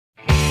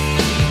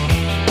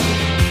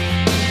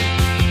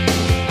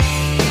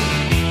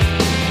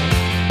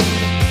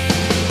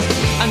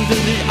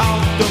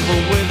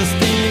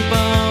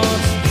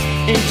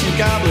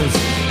gobblers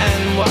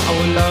and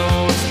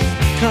wallows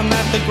come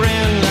at the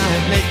grand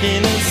light making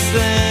a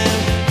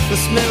sound. The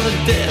smell of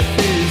death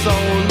is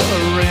all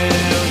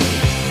around.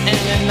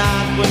 And at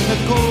night when the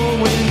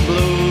cold wind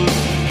blows,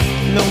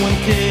 no one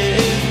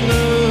cares,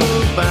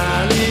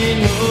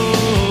 nobody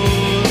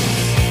knows.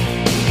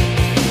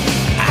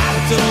 I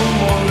don't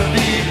wanna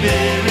be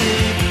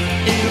buried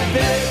in a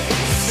pet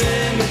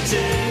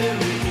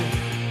cemetery.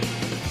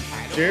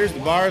 Cheers, the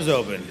bar is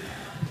open.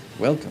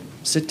 Welcome.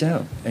 Sit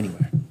down.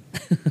 Anywhere.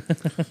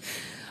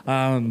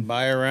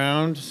 Buy a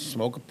round,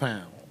 smoke a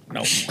pound.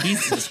 No,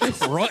 Jesus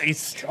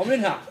Christ. Coming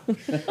in hot.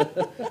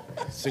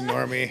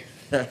 Ignore me.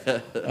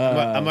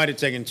 I might have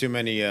taken too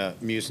many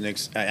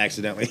Mucinex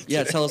accidentally.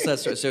 Yeah, tell us that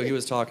story. So he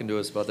was talking to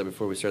us about that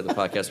before we started the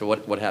podcast.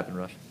 But what happened,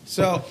 Rush?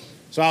 So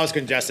I was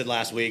congested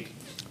last week.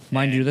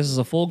 Mind you, this is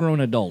a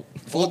full-grown adult.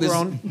 Full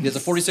grown. He's a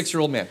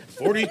 46-year-old man.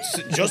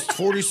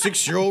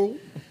 46-year-old.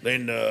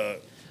 Then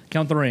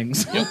Count the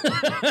rings. 1,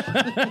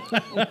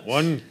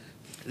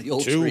 The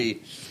old 2,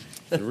 tree.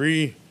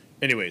 3.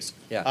 Anyways.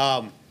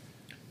 Yeah.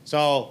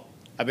 So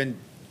I've been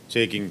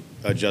taking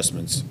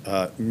adjustments.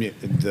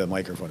 The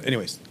microphone.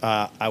 Anyways,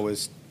 I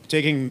was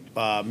taking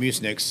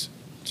Mucinex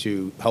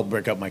to help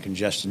break up my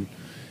congestion,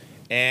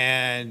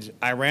 and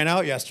I ran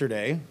out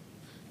yesterday.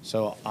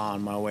 So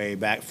on my way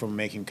back from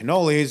making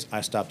cannolis,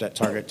 I stopped at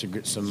Target to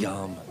get some.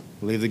 Yum.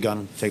 Leave the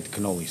gun, take the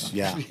cannolis.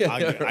 Yeah,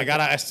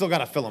 I still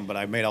gotta fill them, but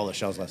I made all the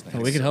shells last night.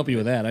 Well, we can help you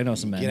with that. I know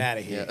some men. Get out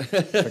of here.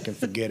 Freaking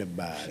forget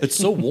about it. It's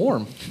so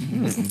warm.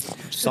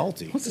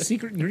 Salty. What's the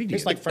secret ingredient?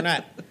 Tastes like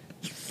Fernet.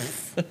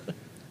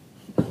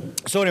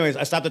 So, anyways,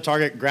 I stopped at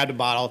Target, grabbed a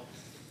bottle,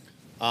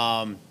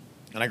 and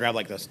I grabbed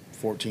like this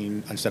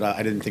 14. Instead,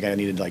 I didn't think I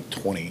needed like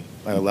 20,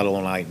 let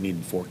alone I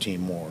needed 14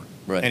 more.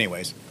 Right.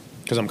 Anyways,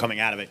 because I'm coming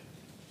out of it.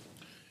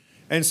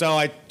 And so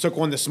I took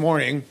one this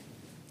morning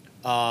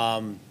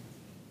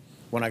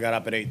when I got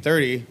up at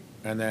 8:30,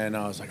 and then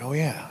I was like, oh,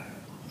 yeah,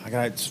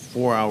 it's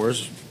 4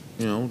 hours,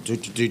 do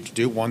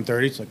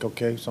 1:30. It's like,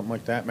 okay, something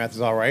like that. Math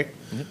is all right.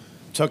 Mm-hmm.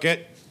 Took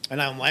it,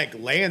 and I'm like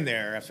laying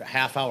there after a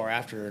half hour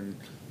after, and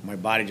my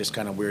body just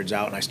kind of weirds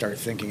out, and I start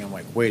thinking, I'm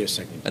like, wait a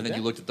second. And then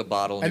you looked at the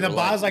bottle. And the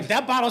bottle's like,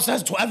 that bottle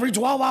says every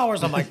 12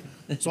 hours. I'm like,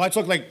 so I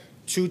took like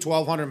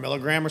 1,200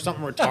 milligram or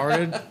something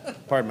retarded.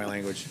 Pardon my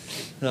language.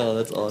 Oh,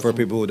 that's awesome. For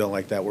people who don't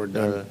like that word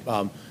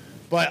done.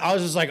 But I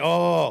was just like,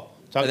 oh.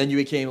 So And then you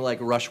became like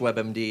Rush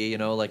WebMD,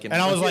 like. and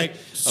I was like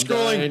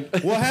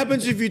scrolling. What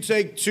happens if you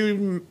take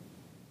 2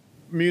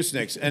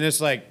 Mucinex? And it's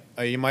like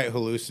you might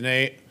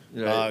hallucinate,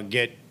 Right.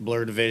 get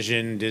blurred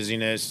vision,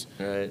 dizziness.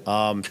 Right.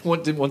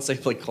 Didn't one say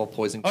like call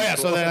poison? Oh yeah,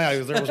 control? so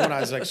then there was one I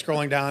was like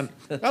scrolling down.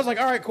 I was like,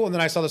 all right, cool. And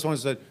then I saw this one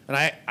that, and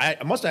I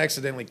must have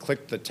accidentally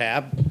clicked the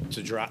tab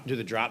to do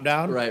the drop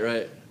down. Right.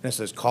 And it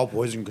says call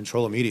poison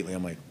control immediately.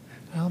 I'm like,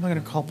 how am I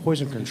going to call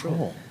poison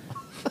control?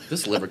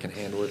 This liver can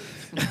handle it.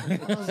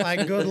 I was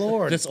like, good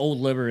lord. This old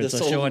liver. It's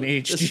a show on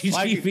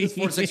HGTV. This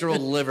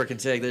 46-year-old liver can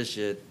take this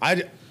shit.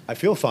 I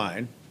feel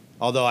fine,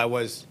 although I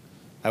was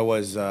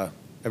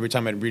every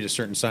time I'd read a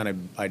certain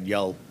sign, I'd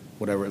yell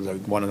whatever.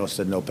 Like one of those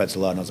said no pets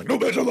allowed, and I was like, no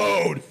pets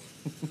allowed.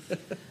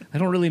 I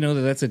don't really know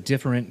that that's a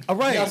different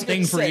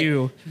thing for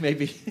you.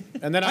 Maybe.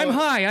 And then I'm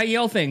high. I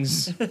yell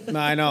things. No,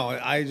 I know.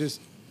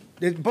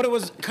 But it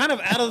was kind of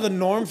out of the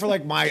norm for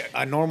like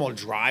a normal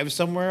drive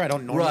somewhere. I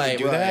don't normally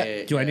do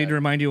that. Do I need to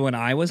remind you when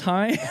I was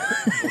high?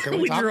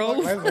 Can we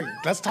drove?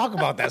 Let's talk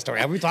about that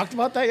story. Have we talked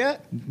about that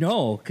yet?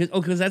 No,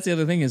 because that's the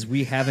other thing is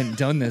we haven't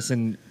done this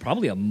in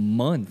probably a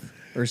month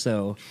or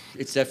so.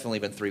 It's definitely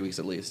been 3 weeks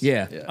at least.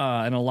 Yeah.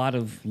 And a lot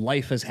of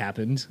life has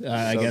happened,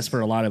 I guess, for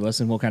a lot of us,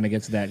 and we'll kind of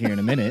get to that here in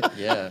a minute.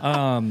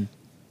 Yeah.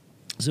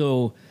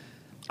 So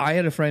I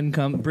had a friend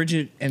come.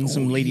 Bridget and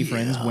some lady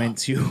friends went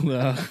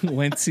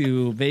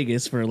to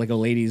Vegas for like a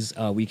ladies'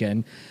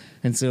 weekend,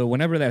 and so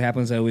whenever that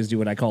happens, I always do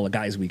what I call a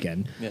guys'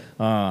 weekend.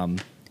 Yeah.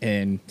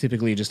 And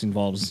typically it just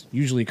involves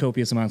usually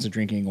copious amounts of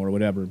drinking or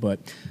whatever. But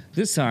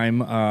this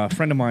time, a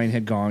friend of mine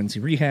had gone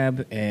to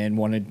rehab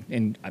and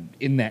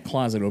in that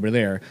closet over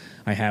there,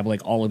 I have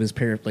like all of his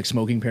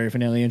smoking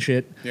paraphernalia and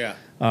shit. Yeah.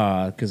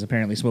 Because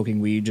apparently smoking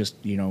weed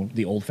just,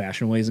 the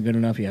old-fashioned way isn't good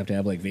enough. You have to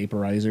have like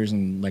vaporizers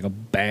and like a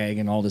bag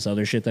and all this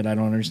other shit that I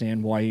don't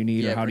understand why you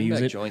need or how to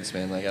use it. Joints,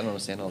 man. Like I don't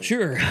understand all this.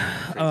 Sure.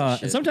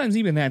 And sometimes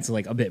even that's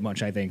like a bit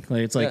much, I think.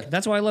 Like, it's like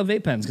that's why I love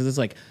vape pens, because it's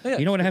like,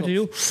 you know what I have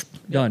to do?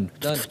 Done.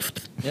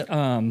 Yep.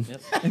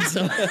 And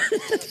so,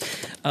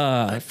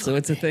 so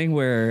it's a thing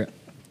where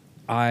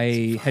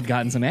I had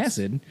gotten some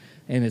acid,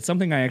 and it's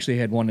something I actually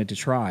had wanted to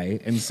try,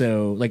 and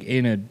so like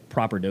in a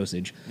proper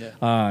dosage.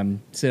 Yeah.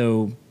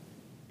 So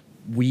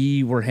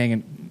we were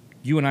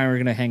you and I were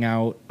gonna hang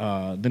out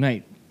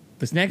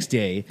this next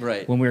day,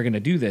 right, when we were gonna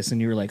do this, and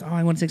you were like, oh,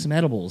 I want to take some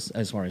edibles,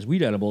 as far as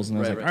weed edibles, and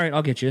I was like, all right,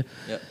 I'll get you.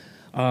 Yep.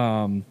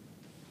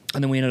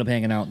 And then we ended up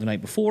hanging out the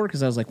night before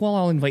because I was like, well,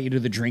 I'll invite you to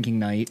the drinking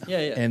night. Yeah.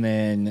 And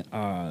then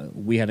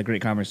we had a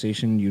great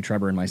conversation, you,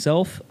 Trevor, and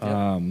myself.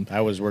 I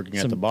was working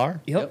at the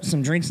bar. Yep,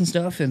 some drinks and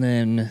stuff. And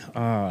then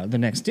the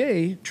next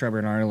day, Trevor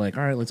and I are like,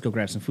 all right, let's go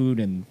grab some food,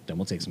 and then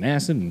we'll take some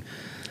acid. And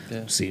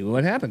Yeah. see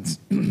what happens.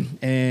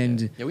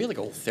 And Yeah, we had like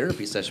a whole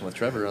therapy session with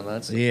Trevor on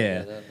that. So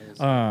Yeah. that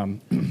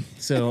was-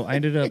 so I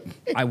ended up,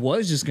 I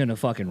was just going to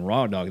fucking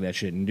raw dog that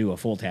shit and do a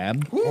full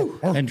tab.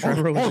 And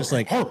Trevor was just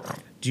like,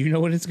 do you know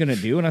what it's going to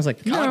do? And I was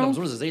like, no. Condoms. What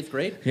was this, 8th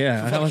grade?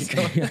 Yeah. And I was,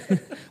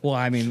 well,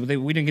 I mean,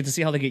 we didn't get to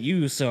see how they get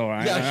used, so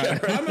I'm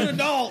an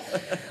adult.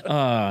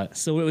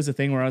 so it was a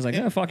thing where I was like,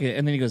 oh, fuck it.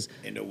 And then he goes,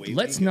 And away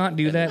let's we go. not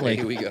do that. Like,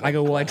 away we go. I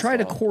go, well, I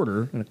tried a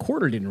quarter, and a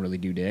quarter didn't really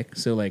do dick.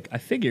 So, like, I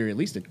figure at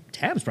least a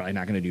tab's probably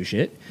not going to do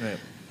shit. Right.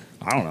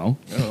 I don't know.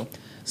 Oh.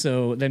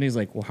 So then he's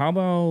like, well, how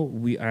about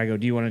I go,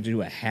 do you want to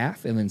do a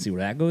half and then see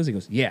where that goes? He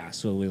goes, yeah.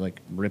 So we like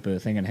rip a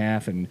thing in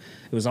half. And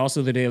it was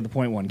also the day of the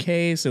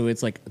 0.1K. So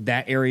it's like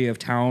that area of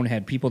town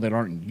had people that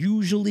aren't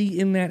usually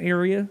in that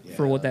area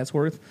for what that's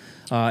worth.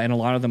 And a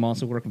lot of them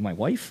also work with my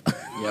wife.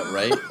 Yeah,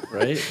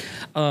 right.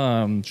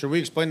 Should we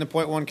explain the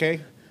 0.1K?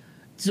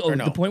 So Or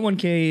no? the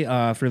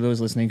 0.1K, for those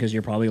listening, because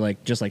you're probably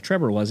like, just like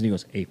Trevor was, and he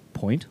goes, a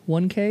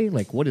 0.1K?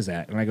 Like, what is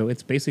that? And I go,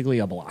 it's basically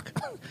a block.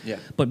 Yeah.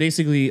 But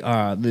basically,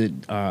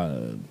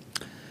 the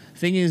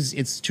thing is,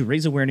 it's to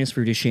raise awareness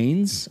for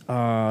Duchenne's.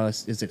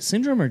 Is it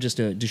syndrome or just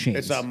a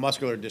Duchenne's? It's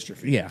muscular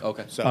dystrophy. Yeah.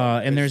 Okay. So and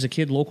it's- there's a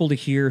kid local to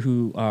here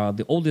who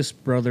the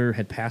oldest brother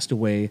had passed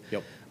away.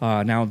 Yep.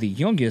 Now the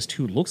youngest,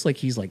 who looks like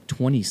he's like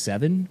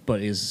 27,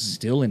 but is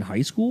still in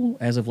high school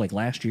as of like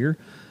last year,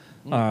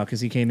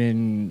 because he came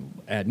in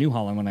at New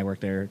Holland when I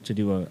worked there to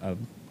do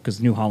because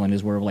New Holland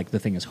is where like the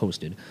thing is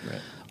hosted.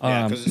 Right.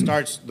 Yeah, because it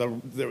starts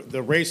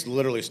the race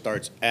literally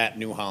starts at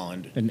New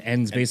Holland And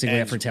ends basically at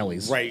ends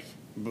Fratelli's. right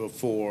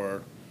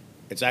before.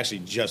 It's actually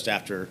just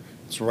after.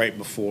 It's right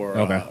before.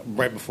 Okay.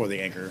 Right before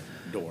the anchor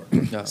door.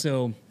 No.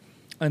 So,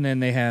 and then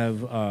they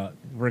have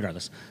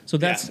regardless. So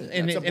that's Yeah,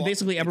 and, it's a and block.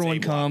 basically It's a everyone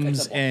block. comes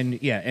It's a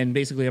block. and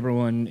basically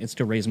everyone it's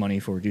to raise money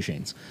for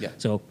Duchenne's. Yeah.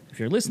 So if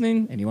you're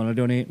listening and you want to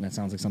donate, and that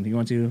sounds like something you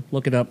want to,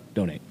 look it up,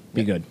 donate.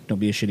 Be good. Don't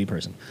be a shitty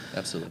person.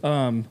 Absolutely.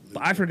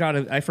 But I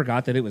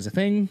forgot that it was a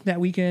thing that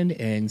weekend,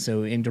 and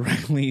so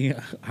indirectly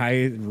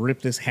I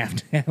ripped this half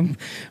tab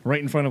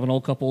right in front of an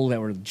old couple that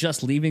were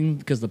just leaving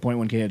because the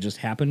 0.1K had just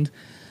happened.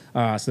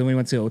 So then we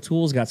went to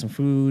O'Toole's, got some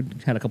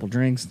food, had a couple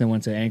drinks, then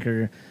went to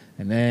Anchor,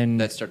 and then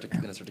that started to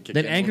kick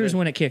then in. Anchor's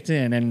when it kicked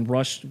in and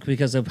rushed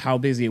because of how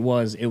busy it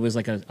was. It was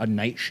like a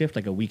night shift,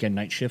 like a weekend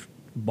night shift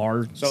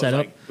bar So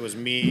setup. it was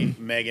me,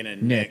 Megan,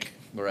 and Nick.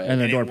 Right. And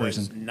the And door it was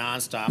person.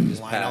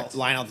 nonstop packed.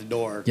 line out the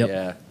door. Yep.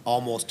 Yeah.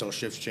 Almost till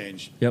shifts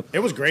change. Yep. It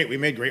was great. We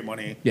made great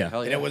money. Yeah.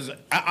 Hell And yeah. it was.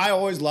 I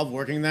always love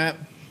working that.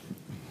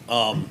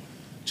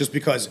 Just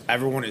because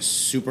everyone is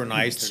super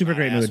nice. They're Super not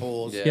great mood.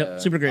 assholes. Yeah.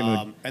 Yep, super great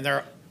mood. And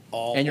they're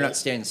all. And you're not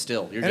standing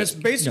still. You're And it's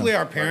just basically No.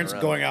 our parents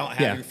around. going out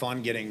Yeah. having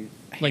fun, getting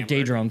Like day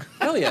hammered. drunk.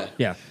 hell yeah.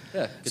 Yeah.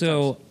 Yeah. good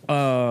So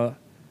times.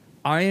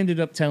 I ended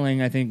up telling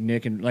I think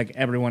Nick and like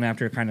everyone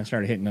after it kind of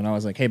started hitting, and I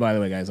was like, "Hey, by the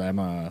way, guys,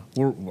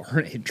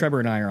 Trevor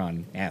and I are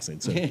on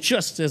acid, so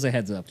just as a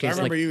heads up." So I 'cause,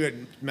 remember like, you had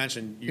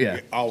mentioned you Yeah.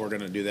 all were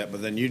going to do that,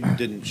 but then you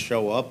didn't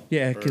show up.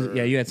 yeah, because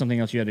or- you had something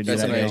else you had to do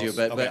That's that what I day. do,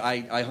 but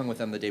Okay. I hung with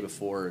them the day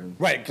before. And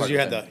Right, 'cause you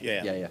had partnered with the-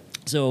 them. yeah. Yeah.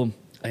 So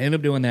I ended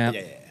up doing that.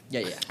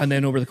 Yeah. And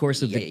then over the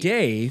course of the Yay.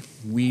 day,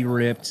 we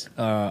ripped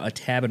a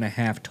tab and a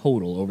half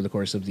total over the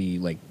course of the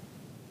like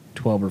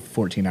 12 or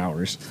 14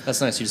 hours.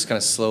 That's nice. You just kind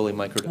of slowly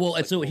micro.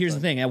 Well, so here's the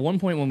thing. At one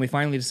point when we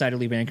finally decided to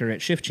leave Anchor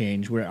at shift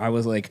change, where I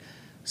was like,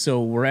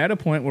 so we're at a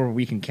point where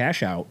we can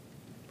cash out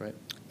Right.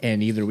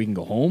 and either we can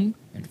go home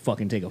and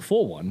fucking take a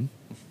full one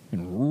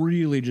and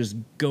really just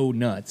go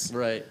nuts.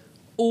 Right.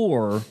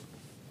 Or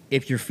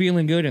if you're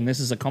feeling good and this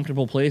is a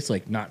comfortable place,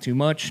 like not too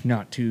much,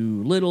 not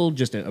too little,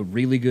 just a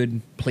really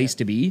good place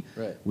to be,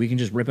 Right. we can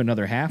just rip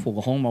another half. We'll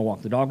go home. I'll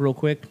walk the dog real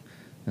quick,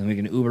 and we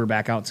can Uber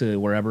back out to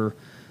wherever.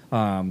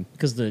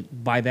 Because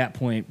by that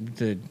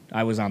point,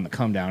 I was on the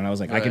come down. And I was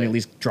like, I can Right. at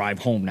least drive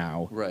home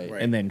now, Right.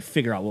 and then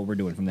figure out what we're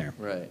doing from there.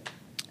 Right.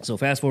 So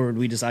fast forward,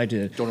 we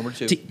decided Door number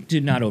two. to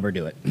not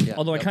overdo it. Yeah.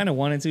 Although I Yep. kind of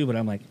wanted to, but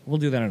I'm like, we'll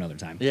do that another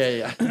time.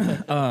 Yeah.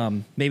 Yeah.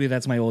 Maybe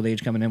that's my old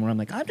age coming in, where I'm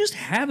like, I'm just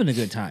having a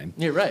good time.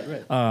 yeah. Right.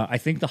 Right. I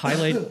think the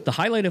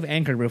highlight of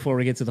Anchor, before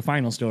we get to the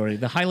final story,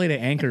 the highlight of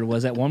Anchor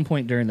was at one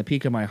point during the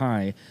peak of my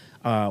high,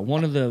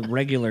 one of the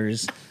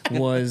regulars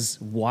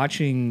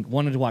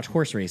wanted to watch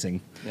horse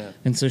racing. Yeah.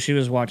 And so she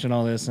was watching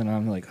all this, and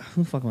I'm like,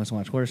 who the fuck wants to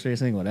watch horse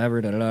racing?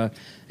 Whatever, da da da.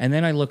 And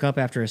then I look up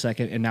after a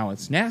second, and now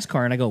it's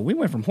NASCAR, and I go, we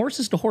went from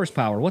horses to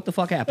horsepower. What the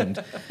fuck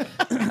happened?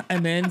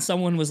 And then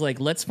someone was like,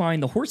 let's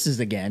find the horses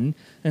again.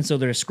 And so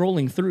they're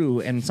scrolling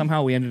through, and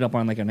somehow we ended up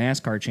on like a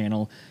NASCAR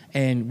channel.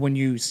 And when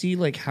you see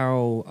like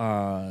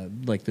how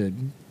like the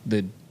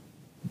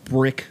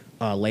brick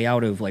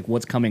layout of like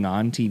what's coming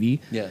on TV.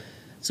 Yeah.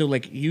 So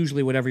like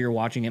usually whatever you're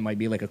watching, it might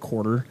be like a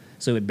quarter,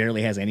 so it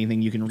barely has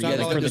anything you can read. Yeah, like,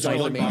 like for the the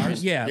title. scrolling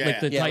bars? Yeah, Yeah. like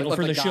the Yeah, title like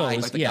for the the guide,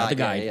 shows. like the Yeah, the guide,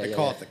 guide. yeah, They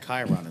call it the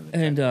Chiron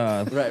in the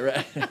And Right.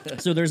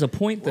 Right. so there's a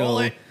point Roll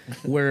though it.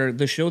 where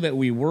the show that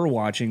we were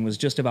watching was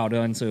just about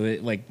done, so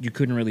it like you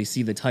couldn't really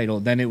see the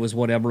title. Then it was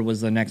whatever was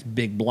the next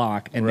big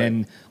block, and Right.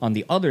 then on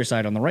the other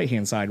side, on the right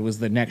hand side, was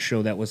the next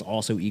show that was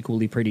also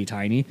equally pretty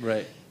tiny.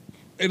 Right.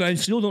 And I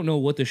still don't know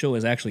what the show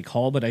is actually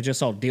called, but I just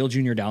saw Dale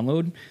Jr.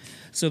 download.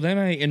 So then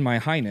I, in my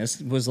highness,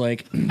 was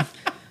like,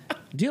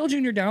 Dale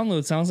Jr.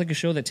 Download sounds like a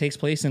show that takes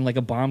place in like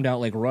a bombed out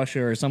like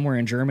Russia or somewhere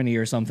in Germany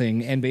or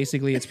something, and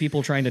basically it's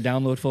people trying to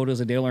download photos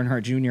of Dale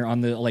Earnhardt Jr.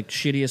 on the like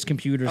shittiest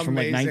computers from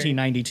like Amazing.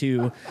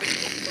 1992.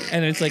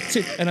 And it's like,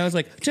 and I was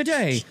like,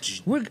 today,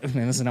 man,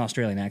 this is an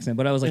Australian accent,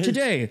 but I was like,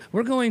 today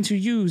we're going to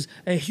use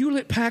a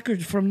Hewlett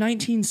Packard from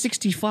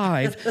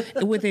 1965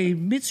 with a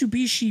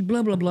Mitsubishi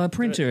blah blah blah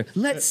printer.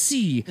 Let's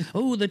see.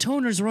 Oh, the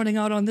toner's running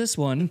out on this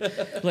one,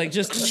 like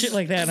just shit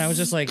like that. And I was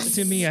just like,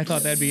 to me, I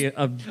thought that'd be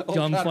a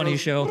dumb, God, funny those-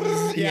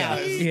 show. Yeah.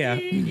 Yeah,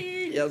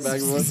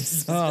 back one.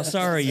 Oh,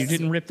 sorry, you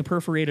didn't rip the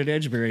perforated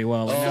edge very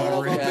well.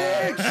 Oh,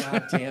 yeah.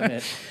 God damn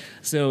it.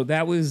 So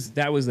that was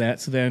that.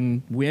 So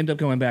then we end up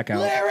going back out.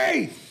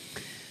 Larry.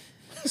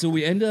 So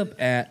we end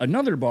up at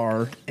another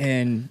bar,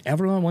 and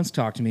everyone wants to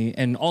talk to me.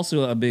 And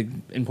also a big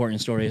important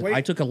story. Wait.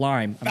 I took a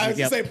lime. I was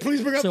gonna say,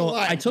 please bring up so the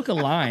lime. I took a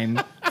lime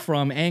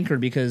from Anchor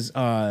because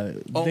Oh,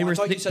 they were. I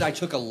thought you said I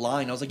took a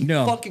line. I was like, you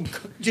No. fucking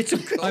did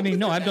some coke. I mean,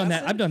 no, I've done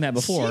that. I've done that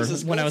before.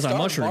 Jesus, when I was on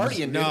start mushrooms. partying,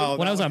 dude. No.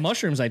 When I was on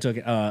mushrooms, I took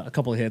a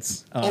couple of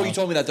hits. Oh, you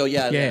told me that though.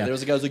 Yeah, yeah. There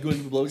was a guy who was like,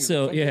 "Going to blow you."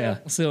 So yeah,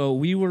 so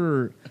we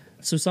were,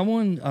 so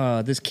someone,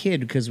 this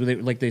kid, because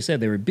like they said,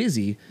 they were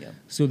busy, Yeah.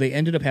 so they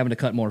ended up having to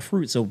cut more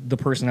fruit. So the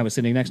person I was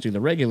sitting next to, the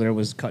regular,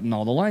 was cutting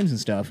all the limes and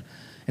stuff.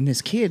 And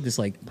this kid, this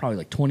like probably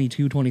like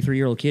 22,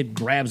 23-year-old kid,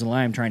 grabs a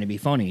lime trying to be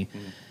funny.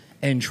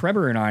 And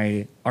Trevor and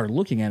I are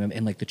looking at him,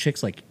 and like the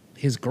chick's like,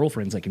 his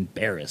girlfriend's like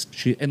embarrassed.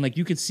 And like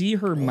you could see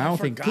her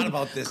mouth and forgot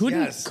about this, couldn't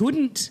yes.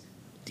 couldn't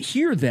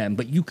hear them,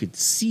 but you could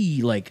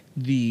see like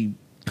the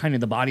kind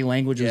of the body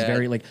language was Yeah.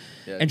 very like.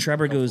 Yeah, And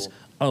Trevor goes,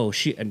 helpful. "Oh,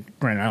 she." And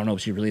granted, I don't know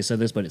if she really said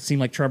this, but it seemed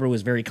like Trevor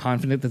was very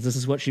confident that this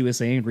is what she was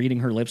saying, reading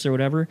her lips or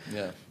whatever.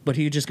 Yeah. But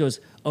he just goes,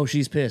 "Oh,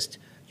 she's pissed.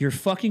 You're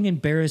fucking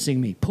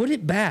embarrassing me. Put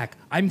it back.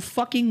 I'm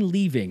fucking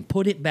leaving.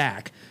 Put it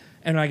back."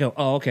 And I go,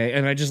 "Oh, okay."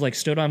 And I just like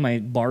stood on my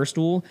bar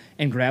stool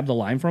and grabbed the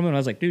lime from him. And I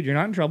was like, "Dude, you're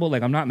not in trouble.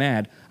 Like, I'm not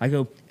mad." I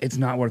go, "It's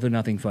not worth a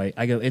nothing fight."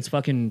 I go, "It's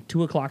fucking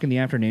 2:00 in the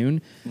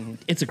afternoon.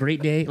 It's a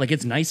great day. Like,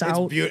 it's nice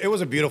out." It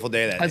was a beautiful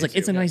day that I was day, like,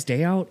 "It's too. a nice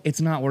day out.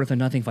 It's not worth a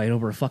nothing fight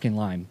over a fucking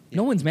lime.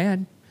 No one's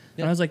mad."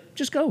 And I was like,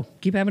 "Just go.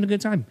 Keep having a good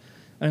time."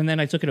 And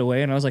then I took it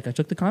away, and I was like, "I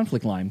took the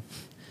conflict lime."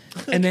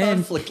 And then,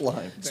 conflict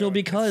line. so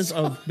because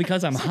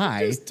I'm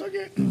high, Just took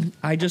it.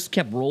 I just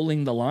kept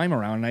rolling the lime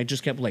around, and I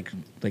just kept like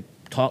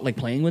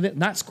playing with it,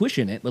 not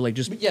squishing it, but like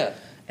just. Yeah.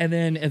 And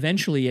then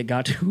eventually it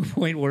got to a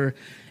point where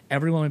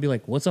everyone would be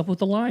like, "What's up with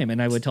the lime?"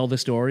 And I would tell the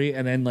story,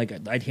 and then like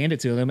I'd hand it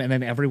to them, and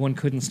then everyone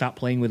couldn't stop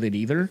playing with it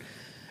either.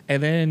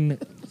 And then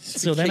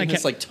so then I Became kept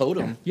this like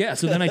totem. yeah,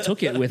 so then I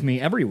took it with me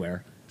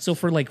everywhere. So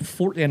for like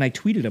and I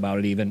tweeted about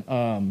it even.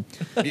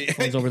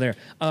 Phone's over there.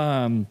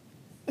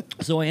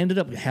 So I ended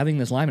up having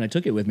this lime, and I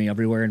took it with me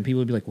everywhere, and people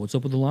would be like, "What's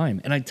up with the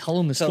lime?" And I'd tell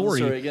them the Tell the story.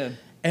 story again.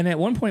 And at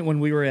one point when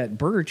we were at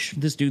Birch,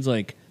 this dude's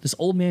like, this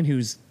old man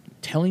who's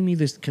telling me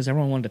this, because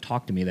everyone wanted to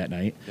talk to me that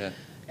night. Yeah.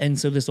 And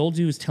so this old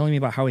dude was telling me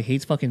about how he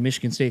hates fucking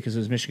Michigan State because it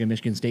was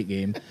Michigan State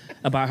game,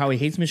 about how he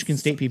hates Michigan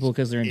State people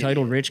because they're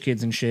entitled rich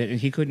kids and shit, and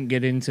he couldn't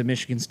get into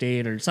Michigan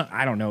State or something.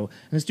 I don't know.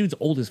 And this dude's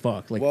old as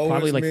fuck, like Woe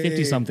probably is like me.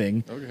 50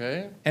 something.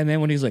 Okay. And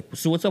then when he's like,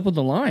 "So what's up with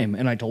the lime?"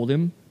 And I told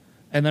him,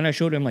 and then I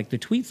showed him like the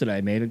tweets that I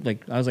had made.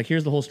 Like I was like,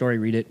 "Here's the whole story.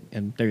 Read it."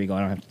 And there you go.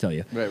 I don't have to tell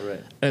you. Right.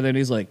 Right. And then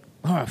he's like,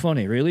 "Oh,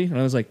 funny, really?" And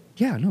I was like,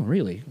 "Yeah, no,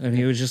 really." And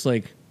he was just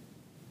like,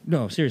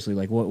 "No, seriously,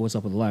 like, what's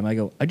up with the lime?" I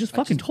go, "I just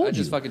fucking told I you."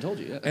 just fucking told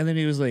you. Yeah. And then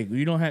he was like,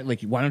 "You don't have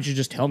like, why don't you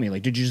just tell me?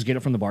 Like, did you just get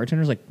it from the bartender?"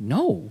 I was like,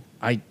 "No,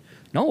 I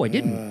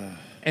didn't."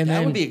 And that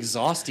then would be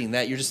exhausting.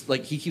 That you're just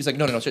like he keeps like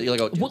no. You're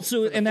like, oh, dude, well,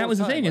 so for the and that fourth was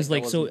the time, thing is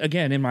like, that so wasn't-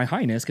 again in my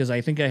highness, because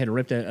I think I had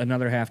ripped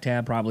another half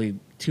tab probably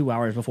 2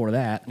 hours before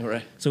that.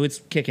 Right. So it's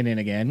kicking in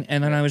again,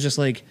 and then I was just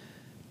like,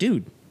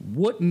 "Dude,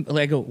 what?"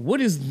 Like, I go, "What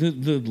is the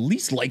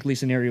least likely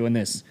scenario in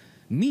this?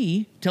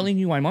 Me telling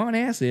you I'm on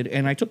acid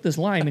and I took this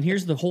lime, and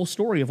here's the whole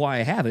story of why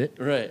I have it,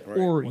 Right.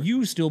 Or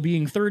you still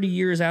being 30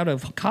 years out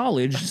of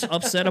college,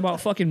 upset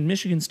about fucking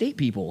Michigan State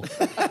people?"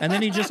 And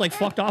then he just like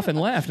fucked off and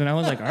left, and I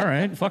was like, "All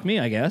right, fuck me,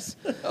 I guess."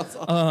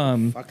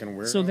 Fucking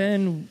weird. So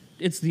then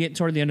it's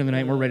toward the end of the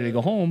night, we're ready to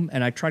go home,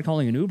 and I tried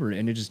calling an Uber,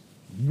 and it just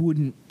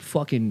wouldn't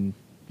fucking,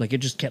 like, it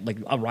just kept, like,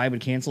 a ride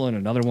would cancel and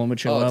another one would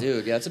show Oh, up.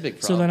 dude, yeah, it's a big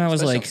So problem. then I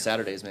was especially like- on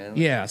Saturdays, man.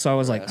 Yeah, so I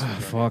was like, that's "Oh, what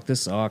I'm fuck,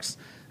 this sucks."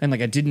 And,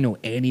 like, I didn't know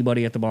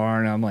anybody at the bar,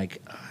 and I'm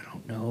like, "I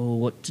don't know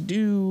what to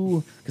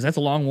do," because that's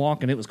a long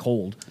walk, and it was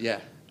cold. Yeah.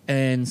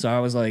 And so I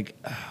was like,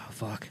 "Oh,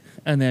 fuck."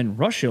 And then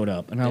Rush showed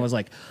up, and I was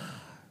like,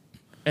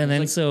 and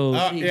then like, so...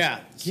 yeah.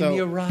 Give me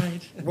So a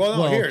ride. well,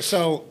 no, Well- here.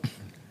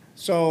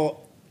 So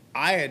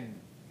I had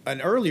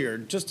an earlier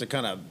just to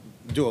kind of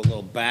do a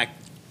little back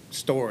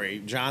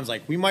story. John's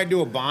like, "We might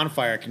do a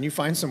bonfire. Can you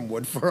find some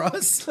wood for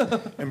us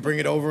and bring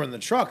it over in the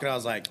truck?" And I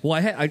was like, well,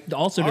 I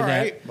also "All did that.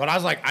 right." But I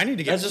was like, "I need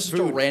to get That's just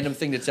food." a random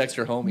thing to text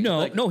your homie. No,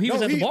 Like, no, he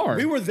was at the bar.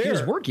 We were there. He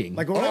was working.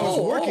 Like when I was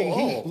Oh, working,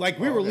 oh, oh.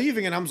 we were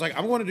leaving, and I was like,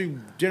 "I'm going to do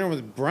dinner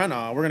with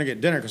Brenna. We're going to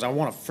get dinner because I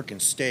want a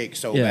freaking steak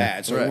so Yeah.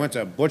 bad." So Right. we went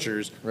to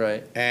Butcher's,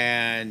 Right.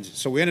 And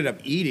so we ended up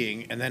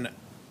eating, and then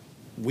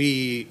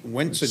we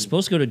went to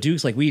supposed to go to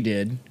Duke's like we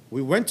did,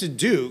 we went to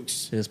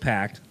Duke's, It was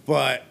packed.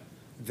 but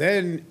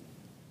then,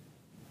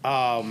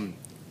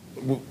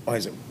 what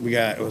is it?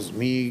 It was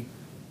me.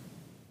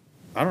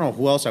 I don't know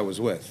who else I was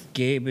with.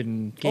 Gabe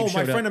my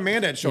My friend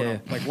Amanda had showed Yeah.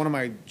 up, like one of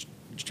my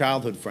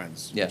childhood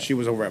friends. Yeah. She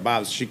was over at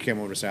Bob's. She came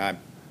over to say hi.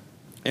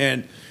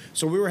 And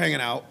so we were hanging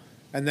out,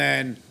 and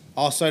then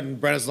all of a sudden,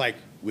 Brenna's like,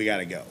 we got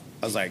to go.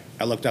 I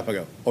looked up, I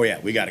go, oh yeah,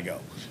 we got to go.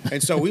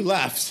 And so we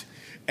left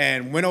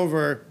and went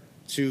over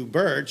to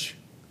Birch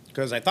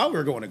because I thought we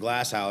were going to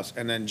Glass House,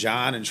 and then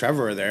John and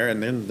Trevor are there,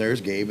 and then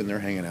there's Gabe, and they're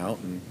hanging out,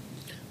 and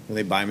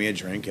they buy me a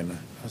drink, and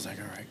I was like,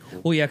 all right,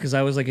 cool. Well, yeah, because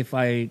I was like, if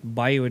I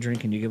buy you a drink,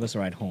 can you give us a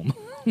ride home?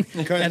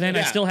 And then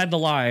I still had the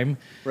lime.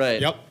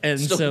 Right. Yep. And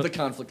Still so the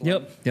conflict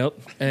line.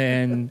 Yep.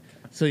 And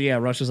so yeah,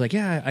 Rush was like,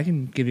 yeah, I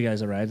can give you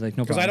guys a ride. Like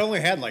no Because problem. I'd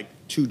only had like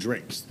 2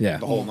 drinks Yeah.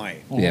 the whole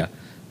night. Yeah.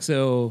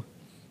 So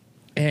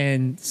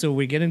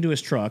we get into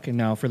his truck, and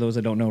now for those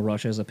that don't know,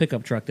 Rush has a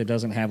pickup truck that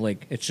doesn't have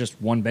it's just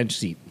one bench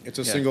seat. It's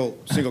a Yeah.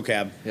 single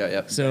cab.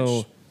 Yeah.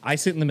 So I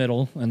sit in the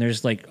middle, and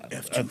there's like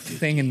a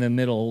thing in the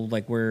middle,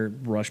 like where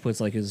Rush puts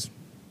like his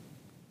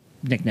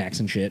knickknacks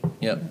and shit.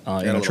 Yep.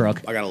 In a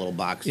truck. I got a little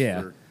box.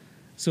 Yeah. For,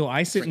 So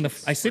I sit in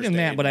First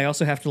that, aid. but I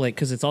also have to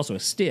because it's also a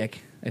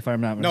stick. If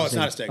I'm not No, it's mistaken.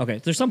 not a stick. Okay,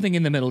 there's something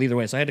in the middle either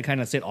way, so I had to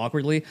kind of sit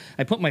awkwardly.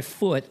 I put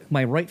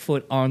my right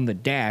foot on the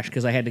dash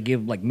because I had to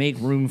make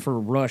room for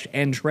Rush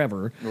and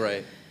Trevor.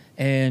 Right.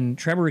 And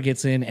Trevor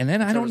gets in, and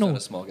then I don't Trevor's know. not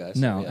a small guy, so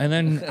no, yeah. and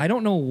then I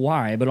don't know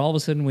why, but all of a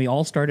sudden we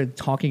all started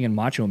talking in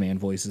Macho Man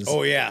voices.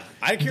 Oh yeah,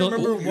 I can't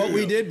remember what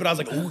we did, but I was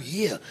like, Oh,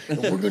 yeah. And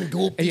we're going to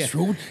go up this Yeah.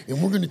 road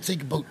and we're going to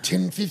take about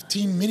 10,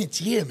 15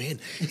 minutes. Yeah, man.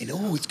 And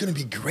oh, it's going to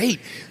be great.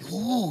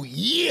 Oh,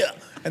 yeah.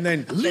 and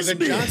then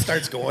Elizabeth. John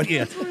starts going.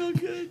 Yeah. Real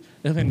good.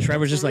 And then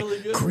Trevor's just really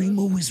good. Cream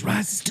always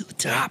rises to the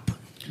top.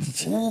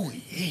 Oh,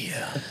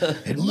 yeah.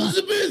 And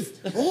Elizabeth.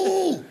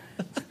 Oh.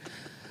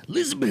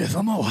 Elizabeth,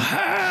 I'm all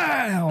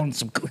high on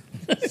some.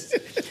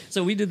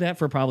 So we did that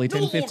for probably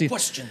 10, more 15,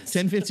 questions.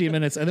 10, 15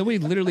 minutes, and then we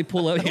literally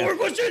pull out. No more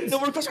questions. No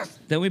more questions.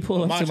 Then we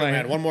pull up Macho to my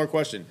Man, one more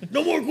question.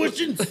 No more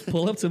questions.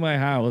 pull up to my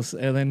house,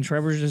 and then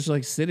Trevor's just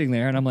like sitting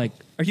there, and I'm like,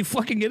 "Are you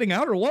fucking getting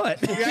out or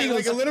what?" Yeah, He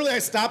like goes, literally, I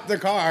stopped the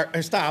car.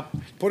 I stopped,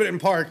 put it in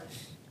park.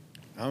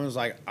 I was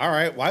like, all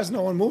right, why is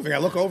no one moving? I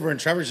look over, and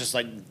Trevor's just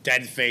like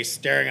dead face,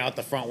 staring out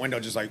the front window,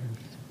 just like.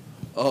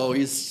 Oh,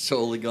 he's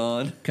totally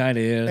gone. kind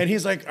of. And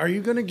he's like, "Are you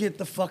gonna get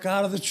the fuck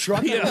out of the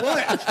truck or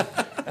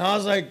what?" And I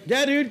was like,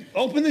 "Yeah, dude,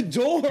 open the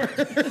door."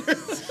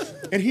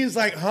 And he's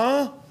like,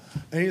 "Huh?"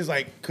 And he's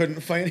like, couldn't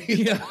find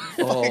anything. Yeah.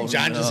 Oh,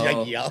 John just no.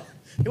 like yelled.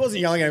 He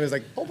wasn't yelling at him. He was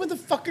like, "Open the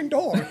fucking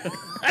door."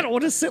 I don't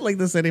want to sit like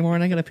this anymore,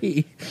 and I gotta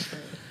pee.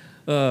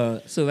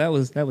 So that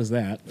was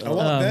that.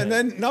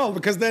 Well,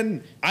 because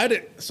then I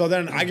did. So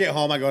then I get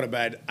home, I go to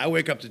bed. I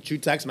wake up to 2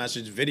 text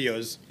message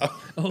videos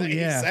that he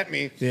yeah. sent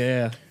me.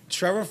 Yeah.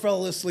 Trevor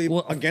fell asleep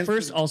Well, against.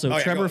 first, also, Oh,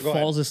 yeah, Trevor go ahead.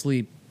 falls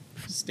asleep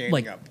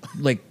standing up.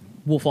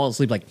 will fall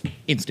asleep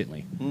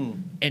instantly,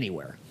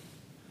 anywhere.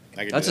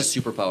 I can That's a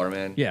do that. superpower,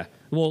 man. Yeah.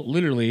 Well,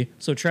 literally.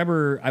 So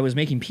Trevor, I was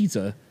making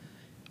pizza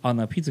on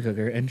the pizza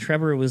cooker, and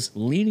Trevor was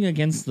leaning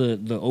against the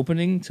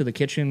opening to the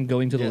kitchen,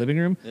 going to the Yeah. living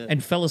room, Yeah.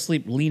 and fell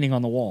asleep leaning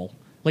on the wall,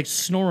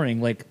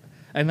 snoring,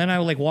 And then I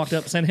walked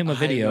up, sent him a I know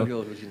video,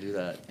 people who can do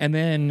that. and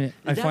then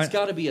That's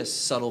got to be a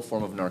subtle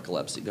form of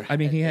narcolepsy. There I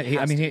mean, it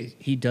has to be.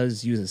 he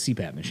does use a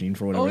CPAP machine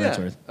for whatever Oh that's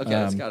yeah. worth. Okay,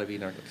 that's got to be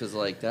narcolepsy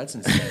because that's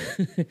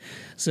insane.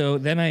 So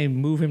then I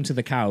move him to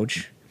the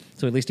couch,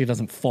 so at least he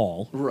doesn't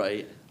fall.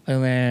 Right.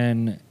 And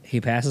then he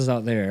passes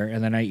out there,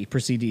 and then I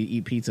proceed to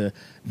eat pizza.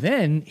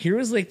 Then here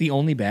was the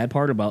only bad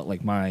part about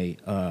my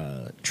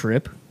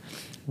trip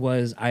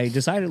was I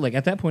decided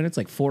at that point it's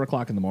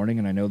 4:00 in the morning,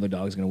 and I know the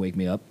dog's gonna wake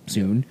me up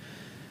soon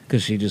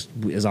because she just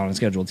is on a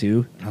schedule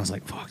too. And I was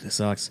like, "Fuck, this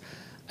sucks.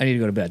 I need to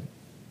go to bed."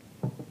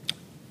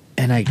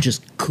 And I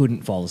just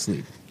couldn't fall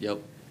asleep. Yep.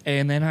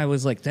 And then I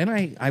was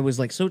I was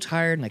so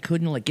tired, and I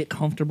couldn't get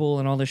comfortable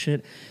and all this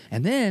shit.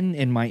 And then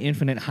in my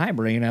infinite high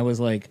brain, I was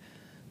like,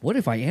 what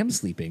if I am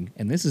sleeping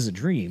and this is a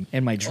dream?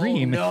 And my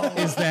dream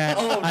is that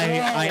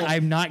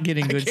I'm not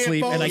getting good can't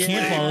sleep fall and I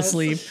can't fall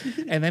asleep.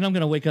 asleep. And then I'm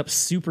going to wake up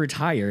super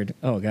tired.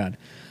 Oh, God.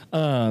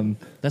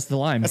 That's the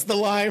lime. That's the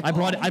lime. I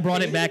brought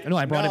it back. No,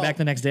 I brought it back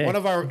the next day. One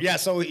of our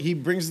so he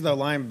brings the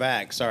lime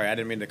back. Sorry, I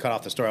didn't mean to cut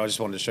off the story. I just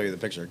wanted to show you the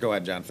picture. Go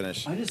ahead, John.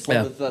 Finish. I just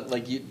Yeah. love that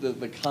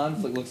the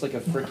conflict looks like a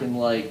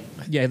freaking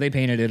Yeah, they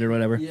painted it or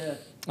whatever. yeah.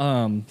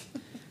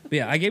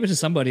 Yeah, I gave it to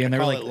somebody and they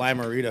were Call like, it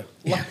Limerita.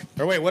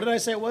 Or wait, what did I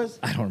say it was?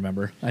 I don't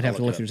remember. I'd have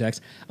to look look it through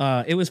text.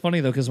 It was funny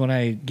though because when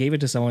I gave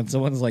it to someone's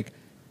like,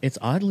 "It's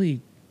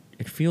oddly,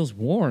 it feels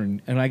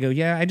worn," and I go,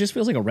 "Yeah, it just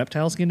feels like a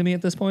reptile skin to me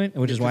at this point,"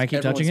 which is why I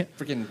keep touching it.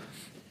 Freaking.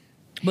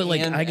 But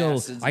hand I go,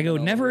 acids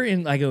and never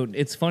in. I go.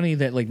 It's funny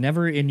that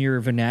never in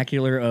your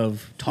vernacular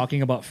of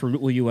talking about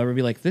fruit will you ever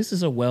be like, "This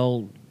is a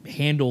well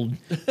handled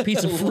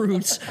piece of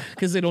fruit,"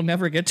 because it'll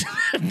never get to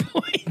that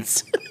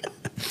point.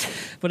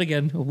 But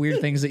again,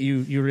 weird things that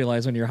you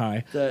realize when you're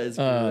high. That is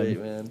great,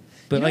 man.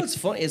 but You know like- what's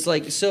funny?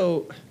 It's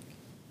so.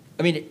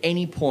 I mean, at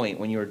any point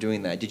when you were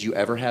doing that, did you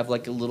ever have a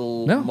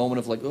little No. moment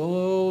of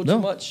oh, too No.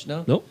 much?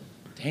 No. Nope.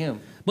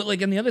 Damn. But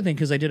like, and the other thing,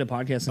 because I did a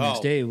podcast the next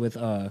Oh. day with.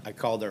 I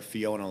called her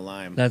Fiona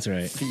Lime. That's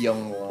right.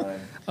 Fiona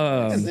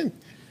line.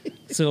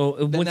 So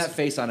Then what's, that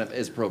face on it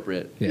is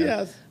appropriate. yeah.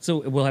 Yes.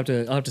 So I'll have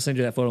to send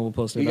you that photo. We'll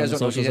post it You on guys the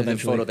don't know if you socials had that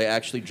eventually. photo. They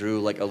actually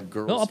drew like a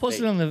girl's No, I'll post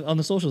face. it on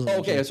the socials. Oh,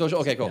 okay, eventually.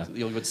 okay, cool. Yeah.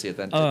 You'll get to see it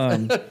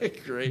then.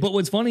 Great. But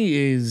what's funny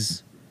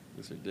is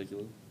It's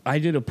ridiculous. I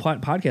did a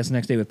podcast the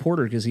next day with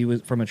Porter because he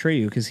was from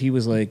Atreyu because he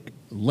was like,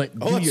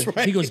 that's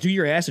right. He goes, do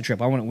your acid trip.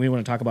 We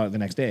want to talk about it the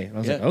next day. And I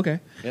was like, Yeah. okay.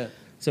 Yeah.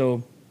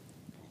 So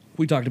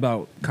we talked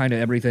about kind of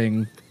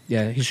everything.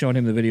 Yeah, he's showing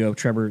him the video of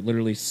Trevor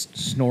literally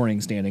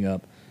snoring standing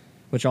up,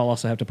 which I'll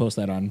also have to post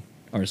that on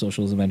our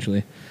socials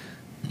eventually.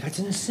 That's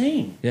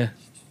insane. Yeah.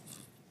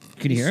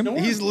 Can you hear him?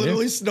 snoring? He's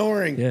literally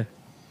snoring. Yeah.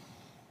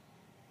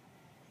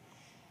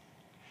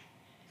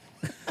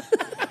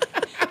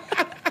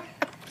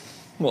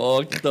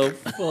 What the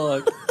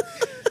fuck?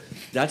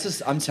 That's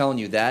just. I'm telling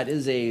you, that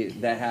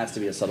has to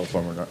be a subtle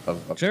form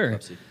of Sure.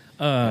 epilepsy.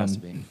 Has to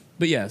be.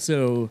 But yeah,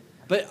 so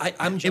But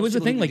I'm. it was a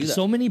thing. Like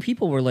so many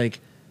people were like,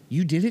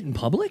 "You did it in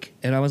public,"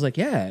 and I was like,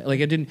 "Yeah." Like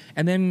I didn't.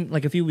 And then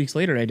like a few weeks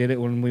later, I did it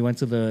when we went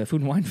to the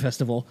Food and Wine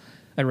Festival.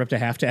 I ripped a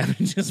half tab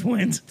and just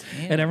went.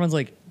 Damn. And everyone's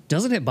like,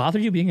 "Doesn't it bother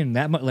you being in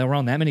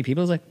around that many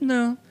people?" I was like,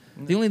 "No."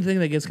 The only thing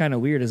that gets kind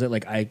of weird is that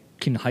like I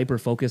can hyper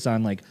focus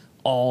on like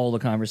all the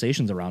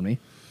conversations around me.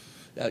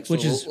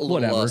 Which is a little,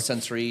 whatever.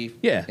 sensory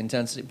Yeah.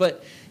 intensity.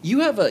 But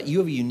you have a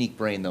unique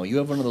brain though. You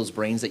have one of those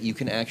brains that you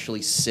can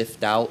actually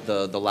sift out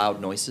the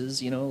loud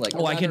noises. You know, like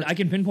Oh, I can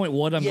pinpoint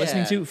what I'm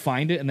listening Yeah. to,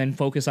 find it, and then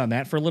focus on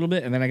that for a little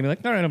bit, and then I can be like,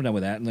 all right, I'm done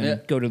with that, and then Yeah.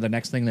 go to the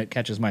next thing that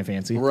catches my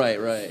fancy. Right,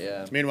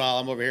 yeah, Meanwhile,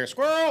 I'm over here.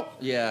 Squirrel.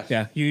 yeah.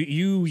 Yeah,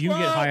 you get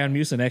high on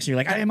Mucinex, and you're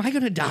like, am I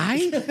gonna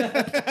die?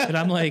 And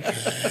I'm like,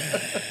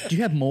 do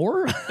you have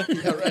more?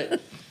 Yeah, right.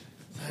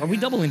 Are we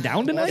doubling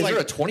down tonight? Is there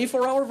a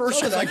 24-hour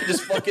version that I can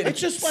just fucking It's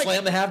just like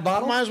slam the half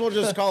bottle? Might as well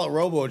just call it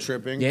robo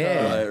tripping.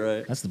 Yeah,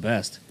 Right. That's the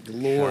best.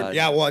 Lord. God.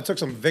 Yeah. Well, I took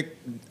some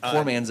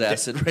Poor man's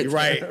acid right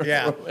Right. there.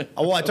 Yeah.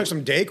 Well, I took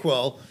some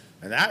Dayquil,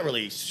 and that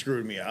really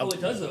screwed me up.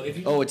 does though. If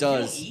you, Oh, it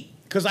does.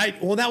 Because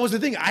that was the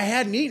thing. I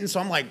hadn't eaten, so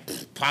I'm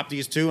like, pop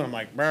these two, and I'm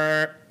like,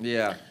 brr.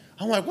 Yeah.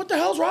 I'm like, what the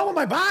hell's wrong with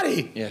my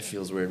body? Yeah, it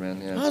feels weird,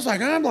 man. I Yeah. was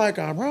like, I'm like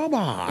a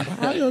robot.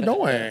 How you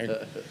doing?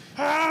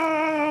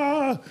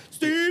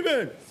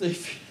 Steven,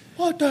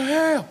 what the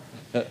hell?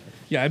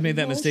 Yeah, I've made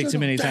that mistake too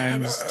many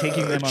times,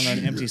 taking them on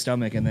an empty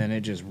stomach, and then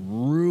it just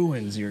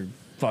ruins your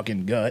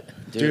fucking gut.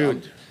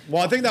 Dude.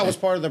 Well, I think that was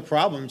part of the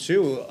problem,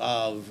 too,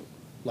 of,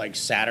 like,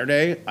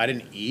 Saturday, I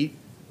didn't eat.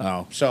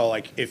 Oh, So,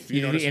 like, if you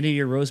you notice, into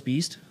your roast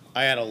beast?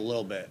 I had a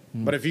little bit.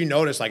 But if you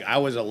notice, like, I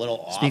was a little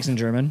off. Speaks in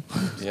German.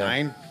 Yeah.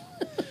 Fine.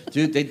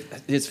 Dude,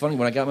 it's funny.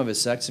 When I got my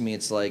vasectomy,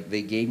 it's like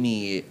they gave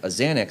me a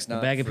Xanax.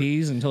 Not Bag of for-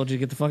 peas and told you to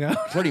get the fuck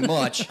out. Pretty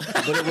much.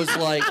 But it was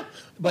like...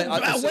 But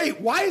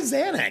Wait, why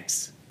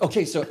Xanax?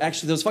 Okay, so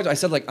actually, there was fucked. I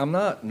said, like, I'm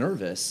not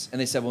nervous.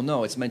 And they said, well,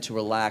 no, it's meant to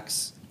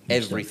relax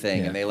everything.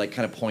 Yeah. And they, like,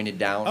 kind of pointed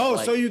down. Oh,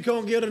 like, so you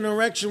can't get an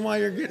erection while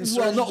you're getting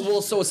Well, surgery? no,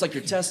 well, so it's like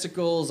your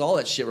testicles, all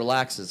that shit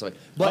relaxes. Like,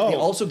 but they Oh.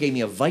 also gave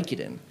me a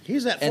Vicodin.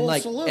 He's at and full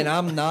like, salute. and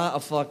I'm not a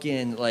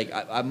fucking like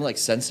I'm like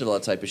sensitive to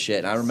that type of shit.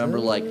 And I remember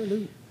like,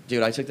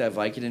 dude, I took that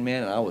Vicodin,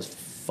 man, and I was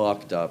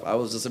fucked up. I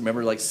was just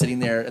remember like sitting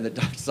there in the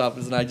doctor's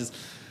office, and I just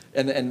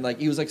and like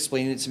he was like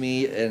explaining it to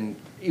me, and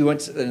he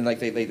went to, and like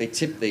they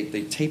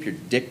tape your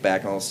dick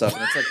back and all this stuff,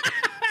 and it's like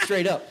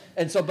straight up.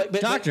 And so, but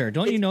Doctor,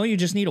 don't you know you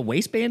just need a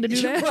waistband to do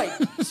that?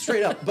 Right,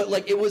 straight up. But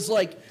like it was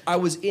like I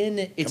was in.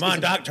 It's, Come on,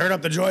 Doc, turn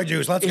up the joy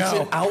juice. Let's It's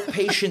go. an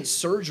outpatient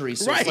surgery,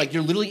 so Right. it's like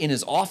you're literally in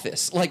his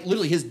office, like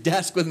literally his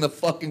desk within the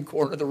fucking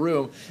corner of the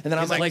room. And then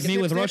I'm Like me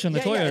with Rush in the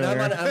toilet and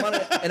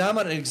earlier. I'm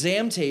on an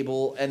exam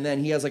table, and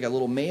then he has like a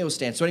little Mayo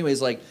stand. So,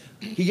 anyways, like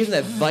he gives me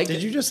that Vicodin.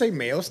 Did you just say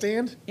Mayo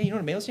stand? Yeah, you know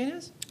what a Mayo stand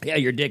is? Yeah,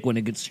 your dick when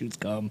it gets shoots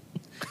cum.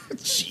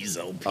 Jeez,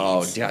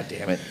 Oh, god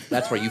damn it!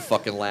 That's where you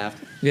fucking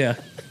laughed. Yeah,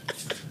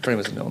 For anyone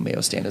who doesn't know, a Mayo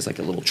stand is like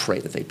a little tray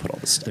that they put all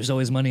the stuff. there's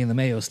always money in the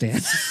Mayo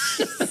stand.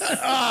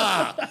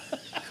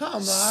 Come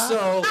on.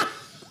 So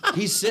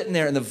he's sitting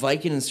there, and the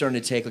Vicodin is starting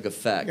to take like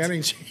effect.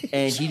 Getting changed.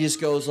 And he just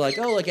goes like,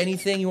 "Oh, like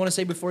anything you want to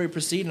say before you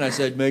proceed?" And I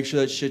said, "Make sure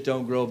that shit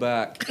don't grow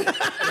back." And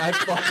I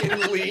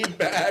fucking leaned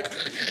back.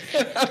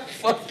 And I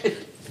fucking.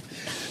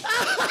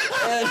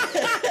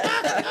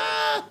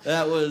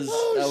 That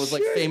was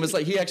like famous.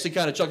 Like he actually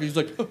kind of chuckled. He's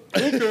like,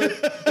 "Okay."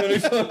 And he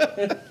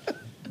fucking-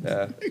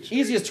 yeah.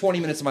 Easiest 20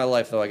 minutes of my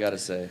life, though, I gotta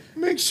say.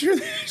 Make sure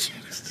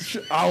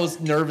that I was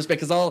nervous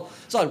because all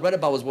I read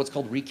about was what's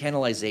called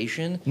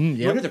recanalization. You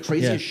yep. know the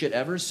craziest Yeah. shit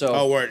ever. So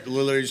Oh, where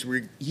literally just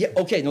yeah,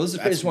 okay, no, this is the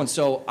That's- craziest one.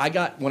 So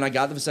when I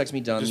got the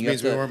vasectomy done, just you have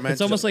means we to, weren't meant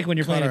It's almost to like when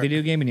you're playing cut a our-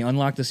 video game and you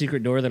unlock the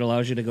secret door that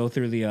allows you to go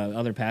through the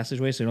other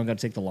passageway, so you don't got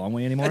to take the long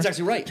way anymore. That's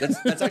actually right.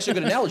 That's actually a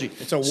good analogy.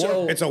 It's a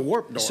warp. It's a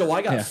warp door. So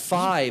I got Yeah.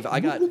 5.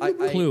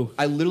 Clue.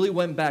 I literally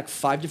went back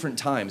 5 different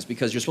times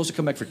because you're supposed to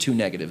come back for 2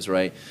 negatives,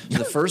 right? So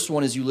the first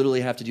one is you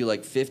literally have to do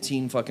like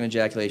 15 fucking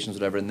ejaculations,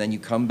 whatever, and then you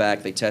come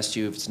back. They test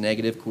you. If it's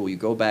negative, cool. You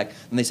go back,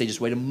 and they say just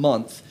wait a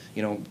month.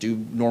 You know, do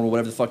normal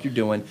whatever the fuck you're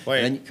doing. Wait,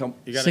 and then you come.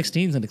 you gotta,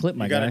 16's in the clip,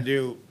 my you gotta guy.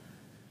 do.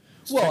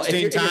 Well,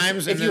 16 if,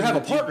 times. if and you then have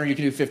a partner, you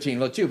can do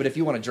 15 too. But if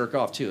you want to jerk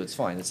off too, it's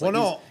fine. It's like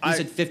Well, no, he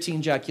said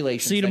 15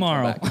 ejaculations. See you then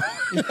come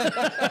tomorrow.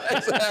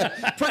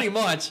 back. Pretty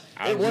much.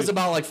 It was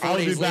about like 4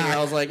 days later. I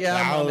was like,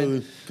 yeah, I'm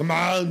in. Come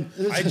on.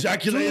 I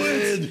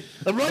ejaculated.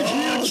 I'm right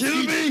here.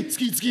 Kill me.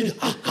 Skeet, skeet.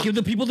 Give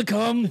the people to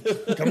come.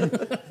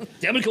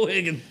 Damn it,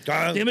 Cohagen.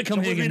 Damn it,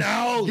 come Hagen.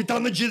 now. Get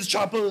on the jizz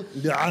chopper.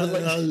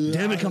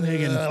 Damn it, come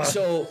Hagen.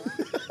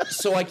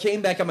 So I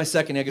came back on my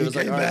second egg. It was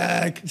like, Came all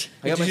right. back.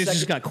 I got my You just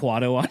second. got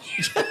Quado on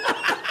you.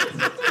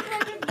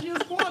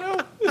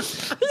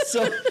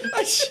 So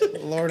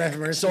Lord have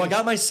mercy. So I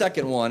got my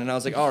second one, and I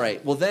was like, all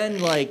right. Well, then,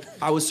 like,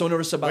 I was so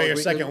nervous about Wait, your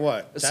second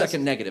what? A Test?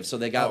 second negative. So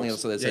they got me.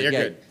 So they said, you're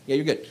yeah, good. yeah,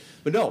 you're good.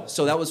 But no,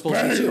 so that was supposed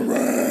to be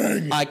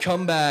two. I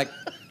come back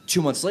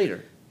 2 months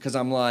later because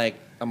I'm like,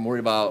 I'm worried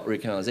about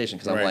recanalization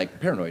because I'm Right. like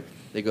paranoid.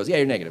 They goes, yeah,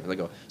 you're negative. I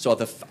go, so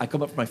I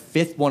come up for my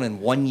fifth one in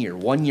 1 year.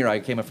 1 year I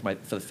came up for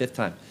the fifth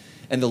time.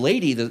 And the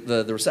lady,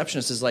 the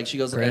receptionist is like, she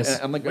goes, Chris.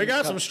 I'm like, we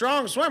got some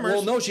strong swimmers.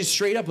 well, no, she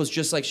straight up was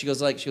just like, she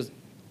goes,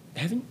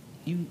 haven't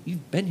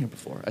you've been here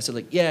before? I said,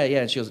 like, yeah.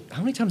 And she goes,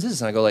 how many times is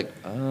this? And I go, like,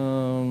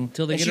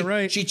 Till they and get it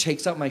right. She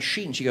takes out my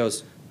sheet and she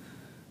goes,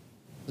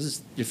 this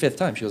is your fifth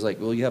time. She goes, like,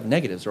 well, you have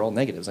negatives. They're all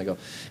negatives. And I go,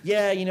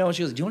 yeah, you know. And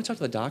she goes, do you want to talk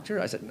to the doctor?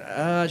 I said,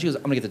 she goes,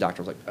 I'm going to get the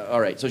doctor. I was like, all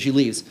right. So she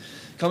leaves,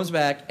 comes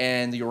back,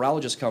 and the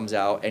urologist comes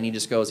out, and he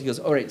goes,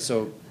 all right,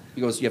 so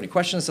he goes, you have any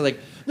questions? I said, like,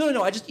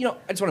 no, I just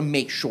want to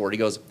make sure. He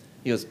goes,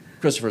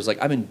 Christopher's like,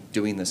 I've been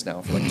doing this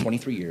now for like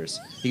 23 years.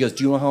 He goes,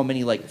 do you know how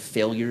many like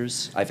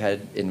failures I've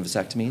had in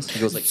vasectomies? He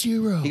goes, like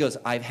 0. He goes,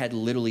 I've had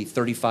literally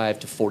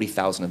 35 to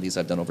 40,000 of these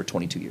I've done over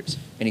 22 years.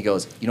 And he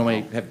goes, you know how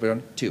many have been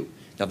done? 2.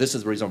 Now this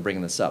is the reason I'm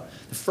bringing this up.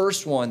 The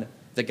first one,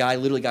 the guy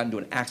literally got into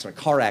an accident, a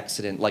car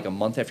accident, like a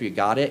month after he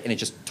got it, and it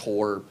just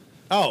tore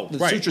the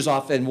right. sutures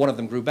off, and one of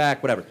them grew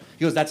back, whatever.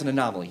 He goes, that's an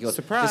anomaly. He goes,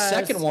 Surprise. the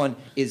second one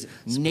is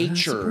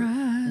nature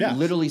Yeah.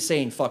 literally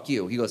saying, fuck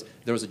you. He goes,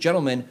 there was a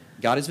gentleman,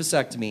 got his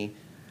vasectomy,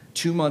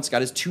 2 months,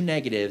 got his 2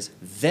 negatives,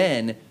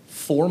 then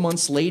 4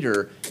 months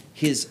later,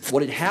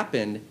 what had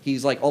happened,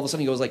 he's like, all of a sudden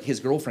he goes like, his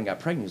girlfriend got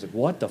pregnant. He was like,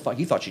 what the fuck?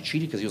 He thought she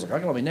cheated because he was like, I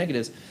got all my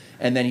negatives.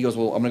 And then he goes,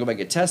 well, I'm going to go back and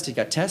get tested. He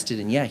got tested,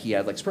 and yeah, he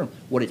had like sperm.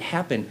 What had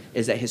happened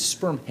is that his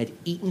sperm had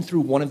eaten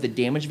through one of the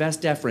damaged vas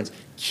deferens,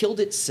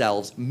 killed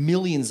itself,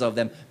 millions of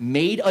them,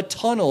 made a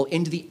tunnel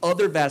into the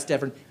other vas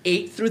deferens,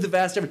 ate through the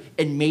vas deferens,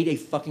 and made a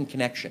fucking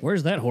connection.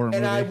 Where's that horror And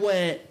movie? I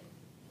went,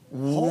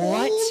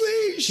 what?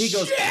 Holy He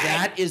goes, shit!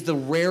 that is the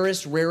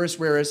rarest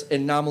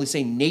anomaly.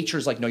 Saying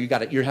nature's like, no, you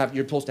got it. You're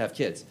supposed to have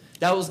kids.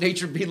 That was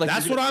nature being like.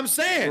 That's what I'm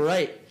saying.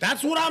 Right.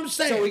 That's what I'm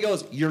saying. So he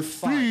goes, you're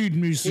fine. Feed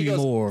me, He goes,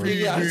 Seymour.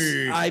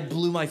 yes. I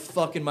blew my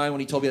fucking mind when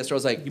he told me that story. I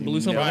was like, you blew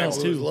something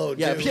else, too.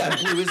 Yeah, I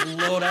blew his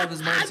load out of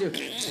his mind too.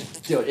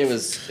 Dude, it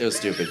was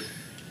stupid.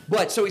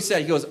 But so he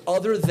said, he goes,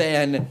 other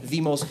than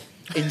the most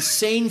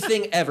insane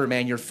thing ever,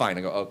 man, you're fine.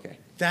 I go, okay.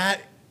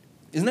 that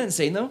Isn't that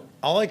insane though?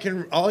 all I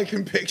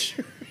can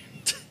picture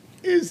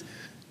is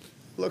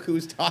look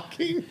who's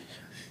talking.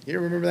 You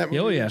remember that movie?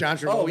 Oh, yeah. John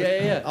Travolta? Oh,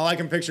 yeah. All I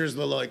can picture is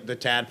the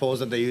tadpoles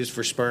that they use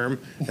for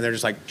sperm, and they're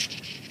just like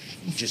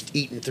just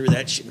eating through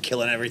that shit and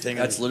killing everything.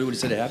 That's literally what he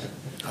said it happened.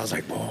 I was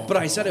like, whoa. But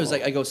I said, so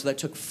that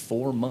took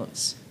 4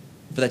 months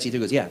for that to eat through.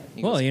 He goes, yeah.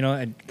 He Well, goes, you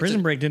know,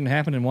 Prison Break didn't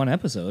happen in one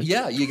episode.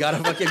 yeah, you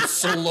gotta fucking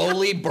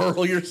slowly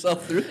burrow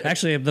yourself through it.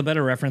 Actually, the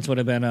better reference would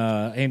have been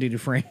Andy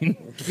Dufresne.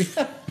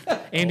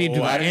 Andy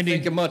I didn't Andy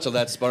think much of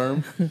that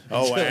sperm.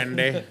 Oh,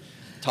 Andy.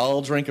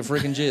 Tall drink of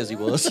freaking jizz he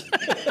was.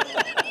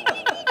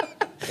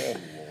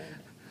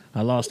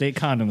 I lost 8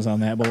 condoms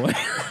on that boy.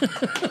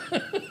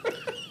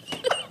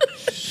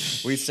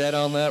 We sat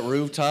on that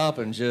rooftop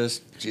and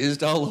just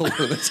jizzed all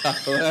over the top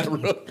of that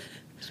roof.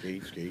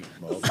 Skate,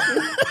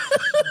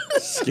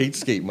 motherfucker.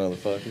 Skate,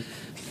 motherfucker.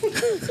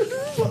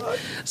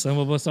 Some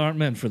of us aren't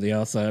meant for the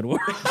outside world.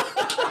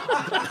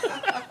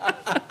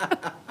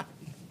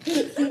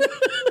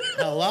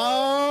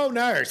 Hello,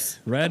 nurse.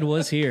 Red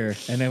was here,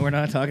 and then we're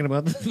not talking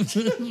about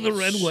the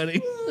red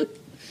wedding.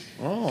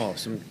 Oh,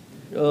 some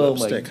Oh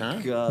lipstick, my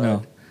huh? god.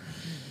 No.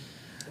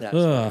 That's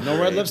Ugh. No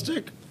red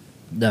lipstick?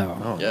 No.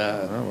 Oh,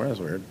 Yeah. Oh, well, that's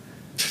weird.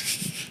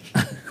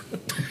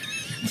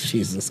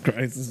 Jesus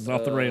Christ, this is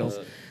off the rails.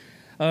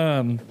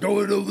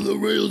 Going over the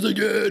rails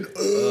again.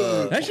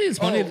 Actually, it's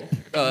funny.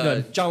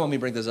 John wanted me to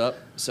bring this up.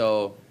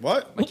 So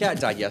What? my cat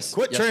died Quit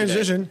yesterday.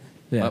 transition.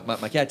 Yeah.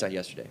 My cat died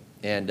yesterday.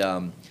 And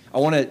I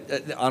want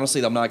to,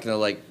 honestly, I'm not going to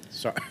like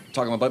Sorry.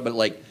 talk about it, but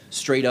like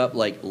straight up,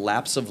 like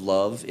Lapse of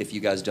Love, if you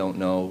guys don't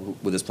know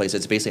with this place,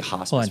 it's basically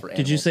hospice Hold for on. animals.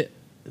 Did you say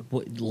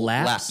what,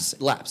 lapse?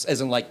 Lapse, as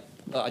in like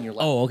on your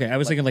lap. Oh, okay. I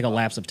was thinking like a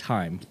lapse of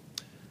time.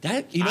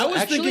 That, you know, I was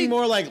actually, thinking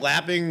more like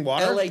lapping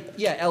water.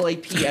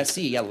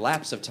 LAPSE, yeah,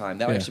 lapse of time.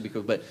 That would Yeah. actually be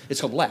cool, but it's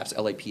called Lapse,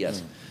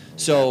 LAPS.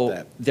 So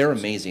That. they're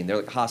amazing. They're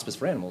like hospice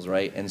for animals,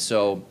 right? And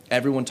so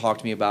everyone talked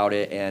to me about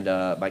it, and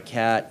my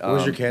cat. What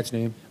was your cat's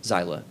name?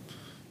 Zyla.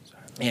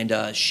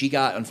 And she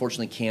got,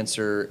 unfortunately,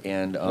 cancer,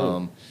 and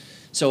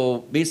so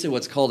basically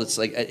what's called, it's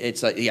like,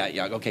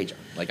 yeah, okay, John.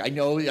 Like, I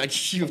know,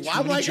 like, you have too I'm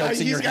many like, jokes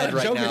in he's your got head a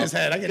right joke in now. his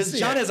head. I can Because see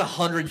John it. has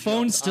 100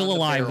 Phone's jokes still on the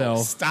alive, barrel.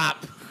 though.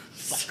 Stop.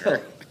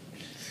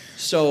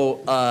 So,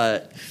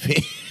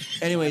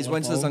 anyways,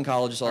 went to this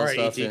oncologist, all All that right,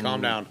 stuff. ET, and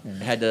calm down.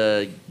 Had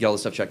to get all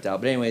this stuff checked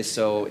out. But anyways,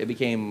 so it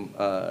became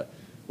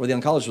where the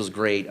oncologist was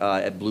great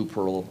at Blue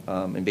Pearl,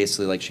 and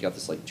basically like she got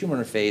this like tumor in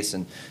her face,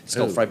 and it's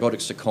called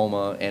fibrotic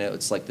sarcoma, and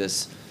it's like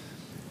this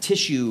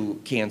tissue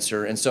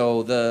cancer. And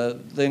so the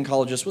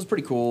oncologist was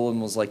pretty cool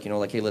and was like,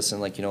 hey, listen,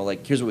 like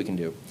here's what we can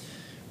do.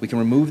 We can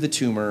remove the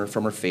tumor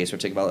from her face. It'll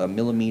take about 1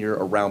 millimeter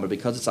around, but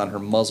because it's on her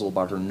muzzle,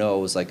 about her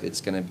nose, like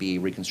it's going to be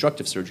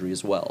reconstructive surgery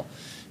as well.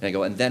 And I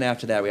go, and then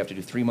after that, we have to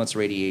do 3 months of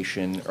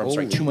radiation, or I'm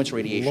sorry, 2 months of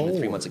radiation and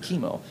 3 months of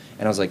chemo.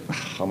 And I was like,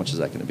 how much is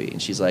that going to be?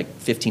 And she's like,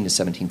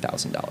 $15,000 to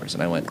 $17,000.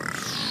 And I went,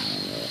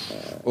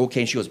 okay.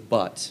 And she goes,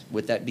 but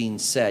with that being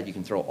said, you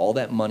can throw all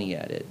that money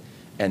at it,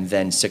 and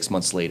then 6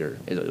 months later,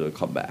 it'll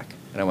come back.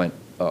 And I went,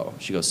 oh.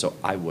 She goes, so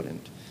I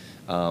wouldn't.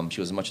 She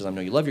goes, as much as I know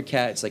you love your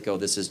cat, it's like, oh,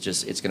 this is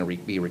just, it's going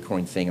to be a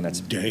recurring thing, and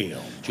that's...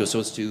 Damn. She goes, so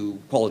it's to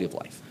quality of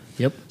life.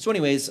 Yep. So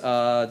anyways, she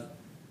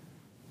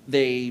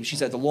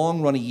said the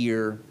long run a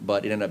year,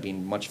 but it ended up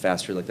being much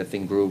faster. Like the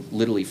thing grew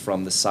literally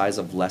from the size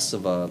of less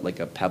of a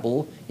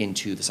pebble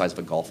into the size of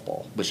a golf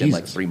ball within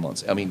like 3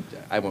 months. I mean,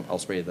 I'll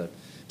spare you the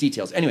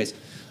details. Anyways,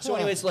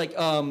 like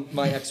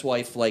my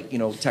ex-wife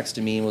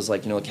texted me and was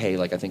like, hey,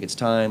 like I think it's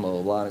time, blah,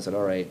 blah, blah. And I said,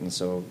 all right. And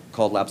so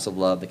called Lapse of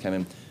Love. They came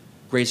in.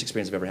 Greatest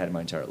experience I've ever had in my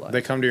entire life.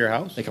 They come to your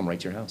house? They come right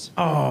to your house.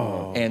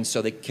 Oh. And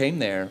so they came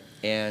there,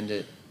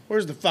 and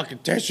Where's the fucking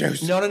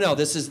tissues? no.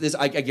 This.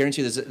 I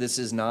guarantee you, this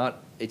is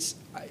not.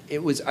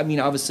 It was. I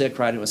mean, obviously, I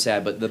cried and it was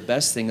sad. But the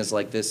best thing is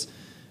like this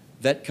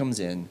vet comes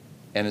in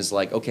and is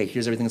like, okay,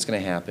 here's everything that's going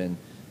to happen.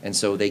 And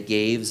so they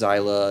gave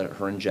Zyla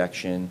her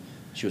injection.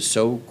 She was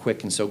so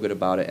quick and so good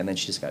about it, and then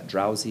she just got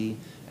drowsy.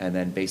 And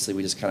then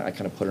basically, I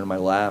kind of put her in my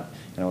lap,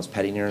 and I was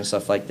petting her and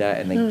stuff like that.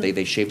 And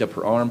they shaved up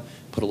her arm,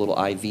 put a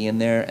little IV in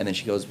there, and then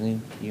she goes,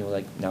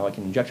 like now I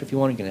can inject her if you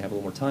want. You're gonna have a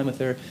little more time with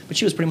her. But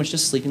she was pretty much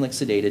just sleeping like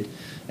sedated.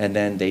 And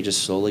then they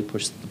just slowly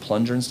pushed the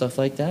plunger and stuff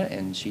like that.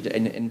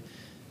 And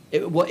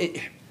what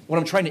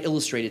I'm trying to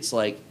illustrate, it's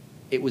like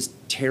it was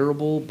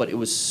terrible, but it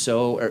was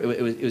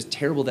it was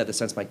terrible that the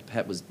sense my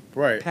pet was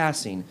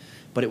passing,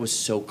 but it was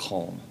so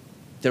calm.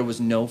 There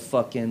was no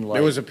fucking like.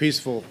 It was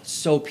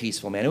so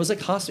peaceful, man. It was like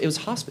hospice. It was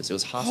hospice. It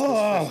was hospice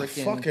for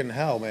freaking. Fucking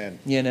hell, man.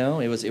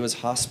 It was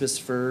hospice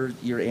for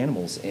your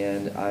animals,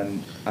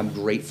 and I'm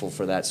grateful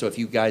for that. So if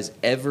you guys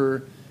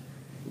ever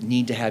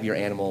need to have your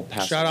animal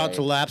pass Shout away, out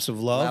to Lapse of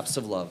Love. Lapse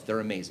of Love.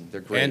 They're amazing.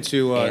 They're great. And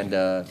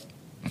to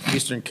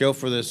Eastern Kill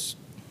for this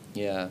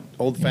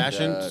old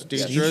fashioned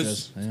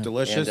Steestra's. Yeah.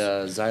 Delicious.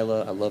 And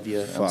Zyla, I love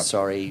you. I'm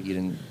sorry you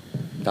didn't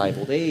die of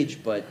old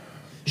age, but.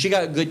 She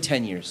got a good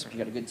 10 years. She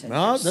got a good 10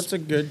 Oh, years. that's a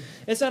good.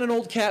 It's not an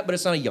old cat, but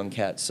it's not a young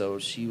cat, so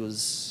she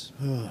was.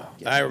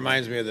 That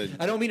reminds me of the.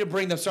 I don't mean to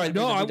bring them. Sorry.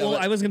 No,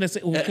 I was gonna say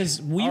because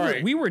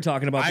we were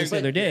talking about this the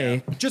other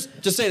day.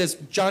 Just say this.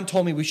 John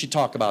told me we should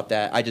talk about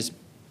that. I just.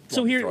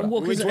 So here,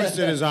 We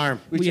twisted his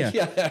arm. Yeah.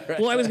 Right.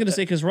 Well, I was gonna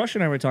say because Rush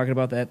and I were talking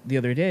about that the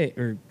other day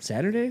or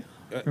Saturday.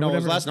 Or no, it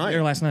was whatever. last night.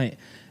 Or last night,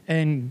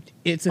 and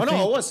it's a thing.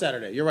 No, it was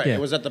Saturday. You're right. Yeah. It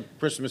was at the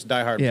Christmas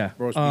Die Hard Yeah.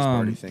 roast beef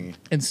party thingy.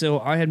 And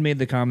so I had made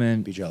the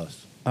comment. Be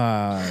jealous.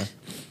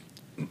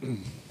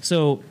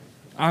 So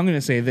I'm going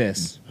to say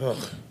this.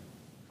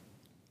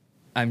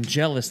 I'm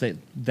jealous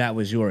that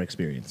was your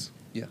experience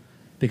Yeah.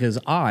 because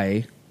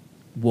I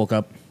woke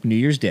up New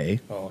Year's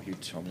Day, Oh, you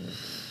tell me.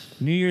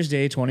 New Year's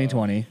Day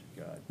 2020,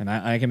 God. and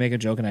I can make a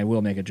joke and I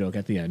will make a joke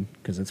at the end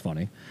because it's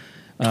funny.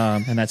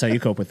 And that's how you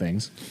cope with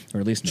things, or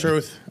at least me.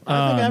 Truth.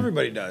 I think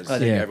everybody does. I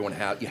think Yeah. everyone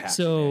you have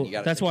So to. You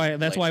gotta that's finish why your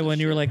that's why life when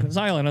and you were shit. like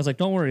Xylan, I was like,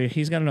 don't worry,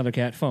 he's got another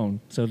cat phone,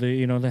 so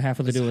the half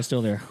of the deal is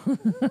still there.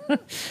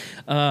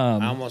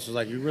 I almost was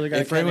like, you really got.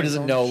 If anyone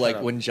doesn't know,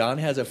 like when John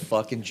has a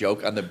fucking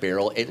joke on the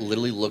barrel, it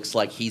literally looks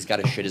like he's got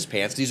to shit his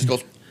pants. He just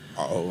goes,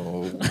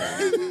 oh,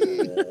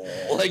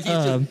 like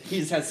he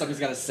just has something he's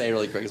got to say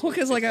really quick. Well,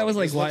 because like I was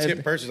like, Let's why?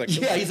 get purses like.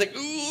 yeah, he's like,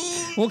 ooh.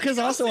 Well, because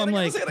also I'm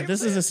like,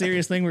 this is a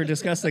serious thing we're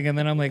discussing, and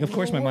then I'm like, of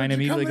course, my mind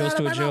immediately goes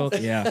to a joke.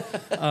 Yeah.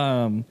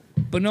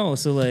 But no,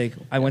 so like,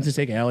 I went to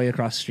take Allie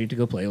across the street to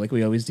go play, like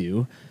we always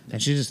do,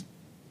 and she just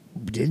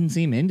didn't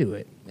seem into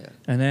it. Yeah.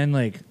 And then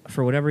like,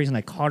 for whatever reason,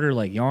 I caught her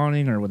like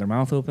yawning or with her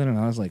mouth open, and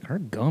I was like, her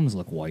gums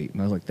look white,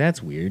 and I was like,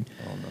 that's weird.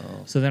 Oh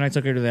no. So then I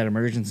took her to that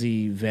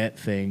emergency vet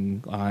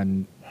thing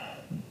on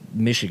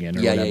Michigan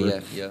or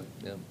whatever. Yeah.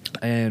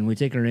 And we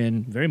take her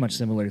in, very much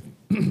similar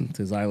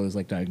to Zyla's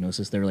like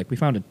diagnosis. They were like, we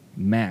found a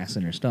mass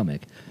in her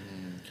stomach.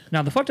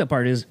 Now the fucked up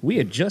part is we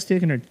had just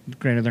taken her.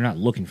 Granted, they're not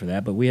looking for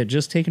that, but we had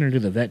just taken her to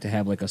the vet to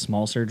have like a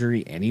small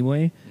surgery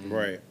anyway.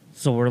 Right.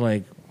 So we're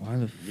like, why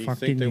the You fuck think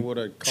didn't they you?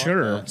 would've caught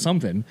Sure, that?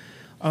 something.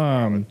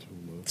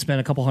 Spent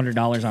a couple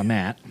 $100s on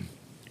that.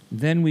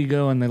 Then we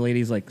go and the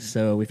lady's like,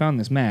 so we found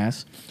this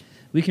mass.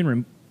 We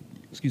can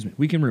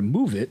we can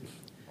remove it.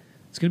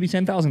 It's going to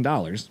be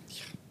 $10,000.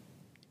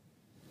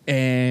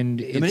 And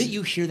The minute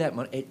you hear that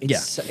money,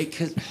 it's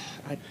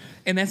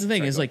and that's the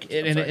thing is like,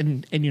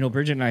 and you know,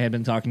 Bridget and I had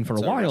been talking for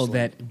a while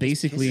that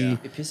basically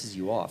it pisses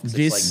you off. 'Cause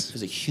this- it's like,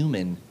 there's a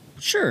human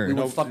Sure. we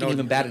won't fucking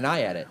even bat an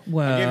eye at it.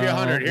 Well, give you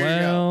 100. Here you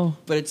go. well,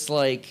 But it's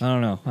like, I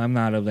don't know. I'm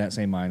not of that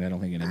same mind. I don't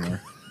think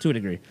anymore, to a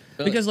degree.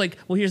 Really? Because like,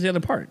 well, here's the other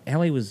part.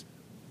 Allie was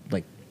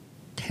like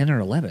 10 or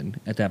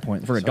 11 at that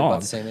point for a So about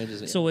dog. the same age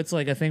as me. So it's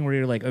like a thing where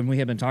you're like, and we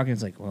had been talking.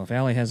 It's like, well, if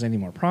Allie has any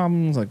more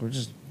problems, like we're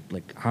just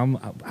like, how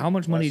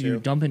much money Bless do you you.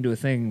 dump into a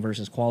thing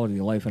versus quality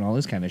of life and all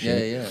this kind of yeah,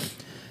 shit? yeah.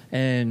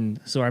 And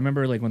so I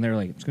remember like when they were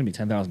like, it's gonna be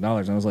 $10,000, and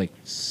I was like,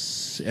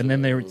 and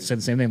then they said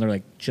the same thing. They're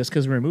like, just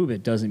because we remove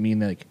it doesn't mean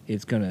that like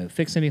it's gonna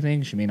fix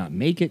anything. She may not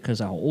make it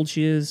because of how old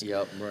she is.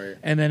 Yep. Right.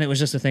 And then it was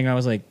just a thing. I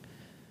was like,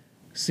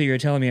 so you're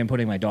telling me I'm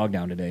putting my dog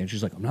down today? And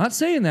she's like, I'm not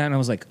saying that. And I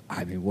was like,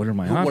 I mean, what are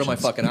my options? What are my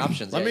fucking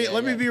options? Let Yeah,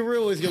 me yeah. be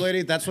real with you,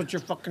 lady. That's what you're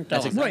fucking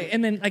telling me. Right.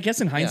 And then I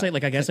guess in hindsight, Yeah.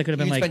 like I guess I could have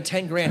been you like, spend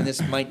 10 grand and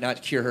this might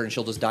not cure her and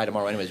she'll just die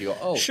tomorrow anyways. You go,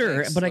 oh, sure.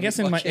 thanks. But I Let me guess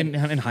in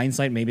fucking-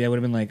 hindsight, maybe I would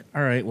have been like,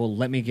 all right, well,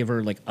 let me give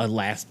her like a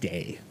last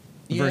day.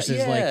 Yeah, Versus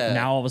yeah. like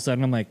now all of a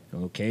sudden I'm like,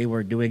 okay,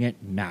 we're doing it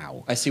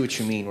now. I see what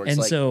you mean. Where it's And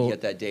like so you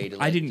get that day to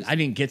like, I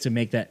didn't get to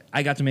make that.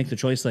 I got to make the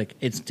choice like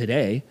it's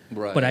today,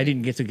 Right. but I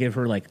didn't get to give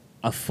her like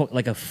a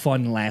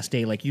fun last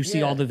day. Like you see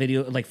Yeah. all the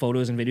video, like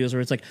photos and videos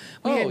where it's like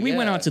Oh, we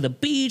went yeah. out to the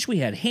beach, we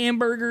had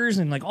hamburgers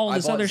and like all I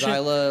this bought other shit.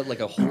 Zyla like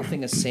a whole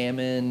thing of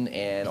salmon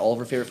and all of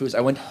her favorite foods. I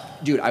went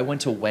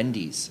to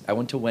Wendy's.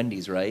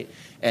 Right?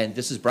 And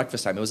this is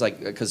breakfast time. It was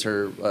like, because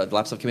her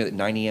lap stuff came in at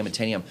 9 a.m. and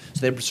 10 a.m.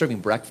 So they were serving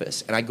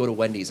breakfast. And I go to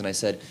Wendy's and I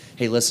said,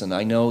 hey, listen,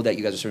 I know that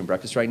you guys are serving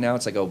breakfast right now.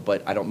 It's like, oh,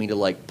 but I don't mean to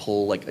like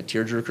pull like a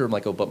tearjerker. I'm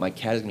like, oh, but my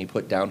cat is going to be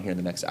put down here in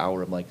the next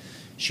hour. I'm like,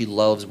 she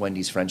loves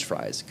Wendy's French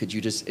fries. Could you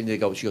just, and she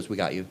goes, we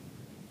got you.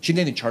 She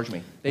didn't even charge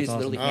me. They just That's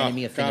literally awesome. handed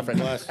me a thing God of French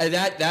bless. And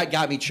that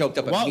got me choked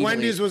up What immediately.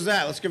 Wendy's was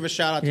that? Let's give a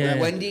shout out to Yeah. that.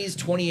 Wendy's,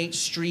 28th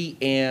Street,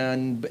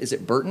 and is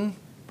it Burton?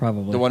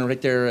 Probably The one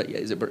right there,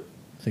 is it Burton?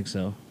 I think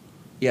so.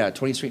 Yeah,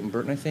 20th Street and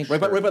Burton, I think. Right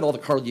by all the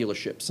car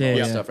dealerships, Yeah, all that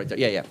yeah. stuff right there.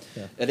 Yeah.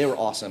 And they were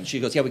awesome. She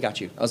goes, yeah, we got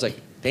you. I was like,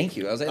 thank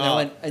you. I was like, and I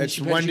went, and it's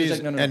she Wendy's,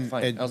 was like, no, and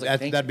fine. I was like,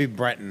 thank that'd you. be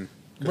Breton.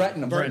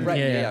 Breton. Burton.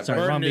 Breton. Sorry,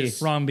 Burton Romby. is-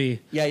 Romby.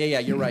 Yeah.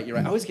 You're right.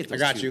 I always get those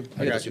I got two. you.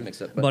 I get those two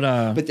mixed up. But,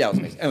 but that was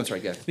amazing. Oh, that's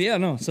right, good. But yeah,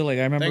 no. So like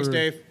I remember. Thanks,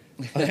 Dave.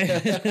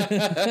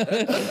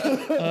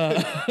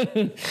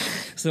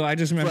 So I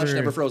just remember. Fresh,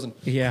 never frozen.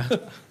 Yeah.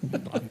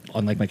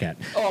 Unlike my cat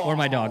or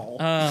my dog.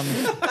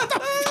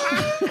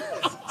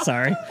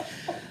 Sorry.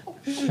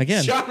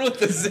 Again. John with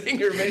the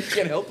zinger, man, he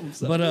can't help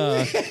himself.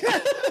 But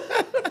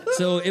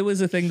so it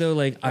was a thing though.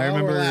 Like I Oh,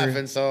 remember. we're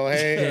laughing, so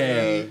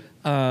hey.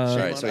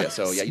 Sorry,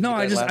 so yeah. You No, took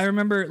I that just last- I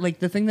remember like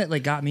the thing that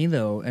like got me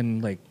though,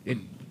 and like it.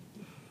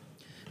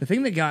 The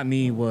thing that got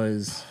me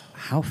was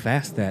how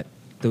fast that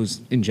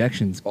those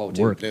injections Oh,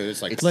 dude. work. Dude,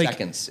 it's like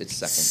seconds. It's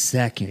seconds.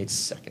 Seconds. It's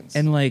seconds.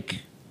 And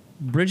like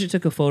Bridget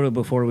took a photo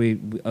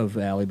of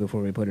Allie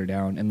before we put her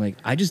down, and like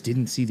I just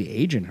didn't see the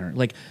age in her.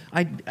 Like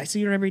I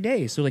see her every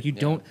day, so like you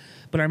don't.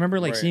 But I remember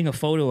like Right. seeing a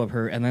photo of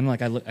her, and then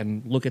like I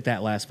look at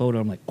that last photo.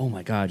 I'm like, oh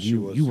my god,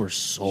 you were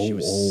so She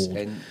was- old,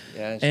 and,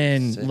 yeah, she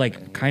and was sick, like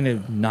man. kind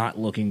of not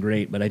looking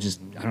great. But I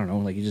don't know,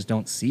 like you just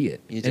don't see it,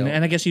 You and, don't.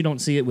 and I guess you don't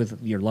see it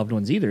with your loved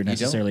ones either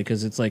necessarily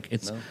because it's like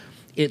No.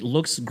 it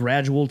looks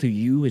gradual to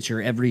you. It's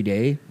your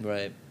everyday,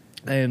 Right.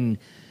 and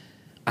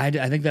I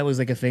think that was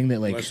like a thing that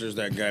like Unless there's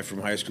that guy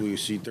from high school you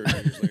see 30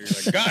 years later,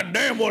 you're like, God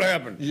damn, what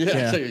happened?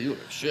 Yeah. You look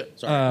like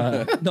shit.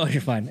 no,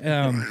 you're fine.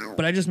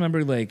 But I just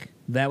remember like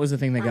that was the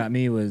thing that got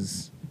me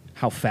was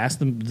how fast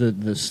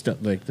the stuff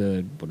like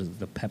the what is it,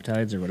 the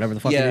peptides or whatever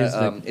the fuck it Yeah, is.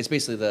 like- it's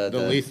basically the The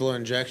lethal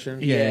injection?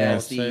 Yeah,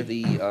 it's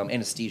the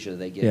anesthesia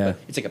they get. Yeah. But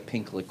it's like a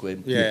pink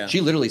liquid. Yeah.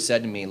 She literally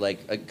said to me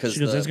like because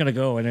she goes, it's gonna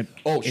go, and it.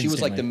 oh she was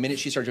like the instantly. minute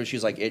she started doing it, she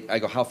was like I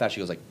go how fast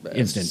she goes like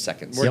Instant.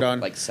 seconds. We're done.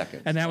 Like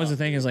seconds. And that was the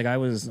thing is like I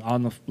was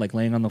on the like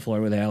laying on the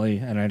floor with Allie,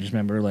 and I just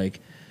remember like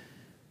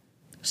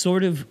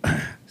sort of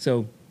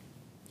so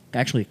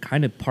actually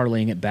kind of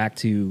parlaying it back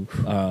to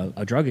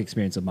a drug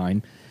experience of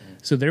mine.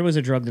 So there was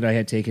a drug that I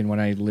had taken when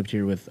I lived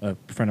here with a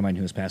friend of mine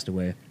who has passed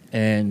away,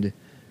 and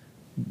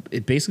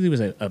it basically was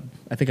a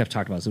I think I've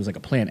talked about this. It was like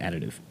a plant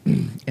additive,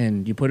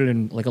 and you put it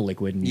in like a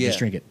liquid and you just Yeah.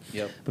 drink it.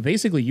 Yep. But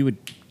basically, you would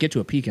get to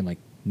a peak in like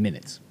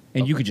minutes,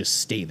 and you could just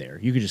stay there.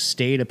 You could just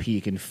stay at a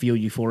peak and feel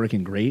euphoric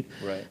and great.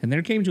 Right. And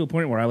there came to a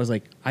point where I was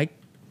like, I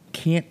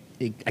can't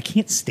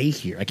stay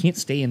here. I can't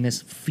stay in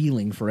this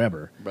feeling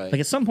forever. Right. Like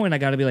at some point, I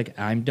got to be like,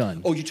 I'm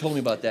done. Oh, you told me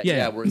about that. Yeah.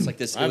 Yeah, where it's like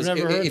this. It, I've was,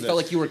 never it, heard it felt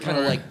this. like you were kind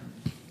of like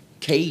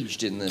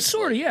caged in this.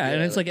 Sort of, like, yeah.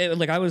 And it's like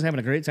I was having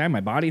a great time.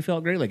 My body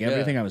felt great. Like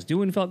everything I was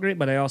doing felt great.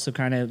 But I also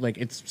kind of like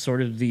it's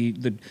sort of the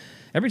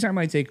every time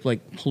I take like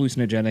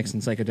hallucinogenics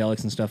and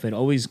psychedelics and stuff, it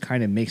always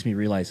kind of makes me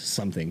realize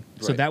something.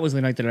 So Right. that was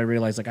the night that I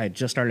realized like I had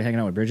just started hanging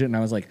out with Bridget, and I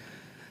was like,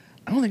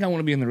 I don't think I want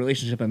to be in the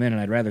relationship I'm in,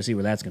 and I'd rather see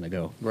where that's going to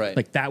go. Right.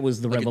 Like that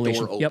was the Like a door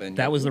revelation. open, Yep, yeah.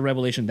 that was the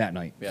revelation that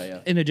night. Yeah, yeah.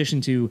 In addition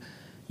to,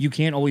 you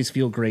can't always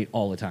feel great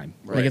all the time.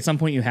 Like Right. at some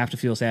point, you have to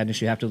feel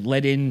sadness. You have to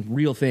let in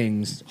real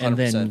things, and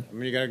 100%. then I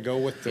mean, you got to go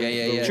with the,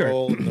 Yeah, the yeah. Sure.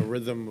 role, the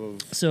rhythm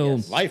of So-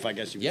 life, I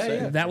guess you would Yeah, say.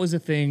 yeah. that was a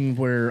thing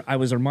where I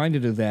was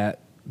reminded of that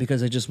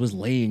because I just was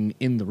laying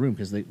in the room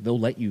because they'll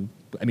let you.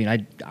 I mean, I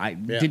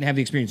didn't have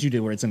the experience you did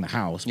where it's in the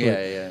house. But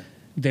Yeah, yeah.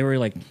 they were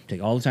like,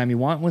 take all the time you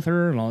want with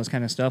her and all this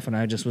kind of stuff. And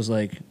I just was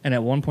like, and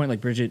at one point,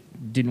 like Bridget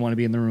didn't want to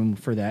be in the room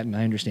for that. And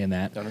I understand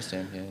that. I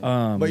understand.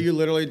 Yeah. But you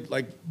literally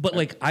like. But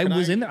like I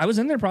was in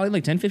there probably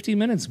like 10, 15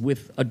 minutes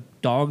with a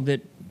dog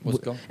that Was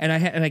gone. and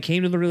I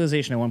came to the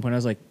realization at one point, I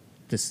was like,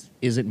 this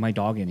isn't my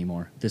dog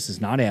anymore. This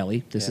is not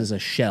Allie. This Yeah. is a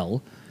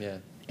shell. Yeah.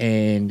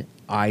 And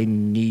I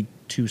need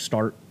to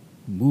start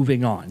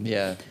moving on.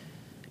 Yeah.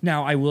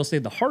 Now, I will say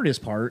the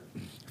hardest part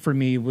for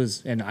me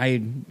was,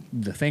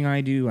 the thing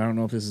I do, I don't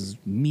know if this is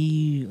me,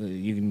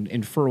 you can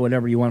infer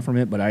whatever you want from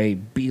it, but I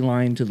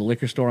beeline to the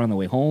liquor store on the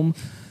way home,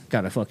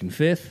 got a fucking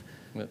fifth,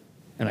 Yeah.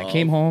 and I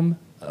came home,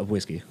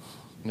 whiskey,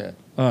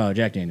 Yeah.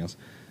 Jack Daniels.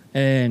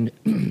 And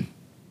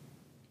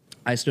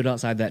I stood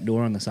outside that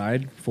door on the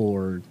side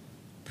for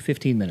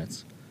 15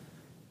 minutes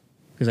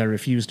because I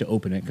refused to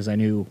open it because I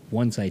knew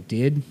once I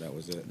did, That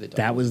was it.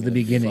 that was the gonna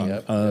beginning fuck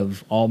up.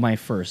 of all my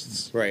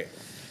firsts. Right.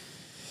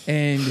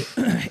 And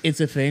it's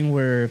a thing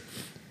where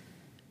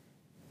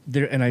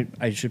there, and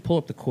I should pull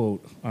up the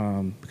quote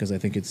because I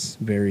think it's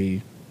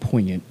very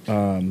poignant.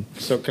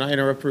 So can I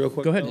interrupt real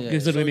quick? Go ahead, though?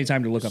 because it'll give me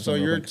time to look up So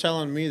something real you're quick.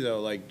 telling me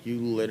though, like you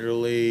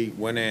literally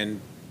went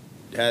in,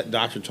 that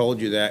doctor told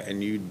you that,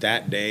 and you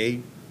that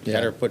day Yeah.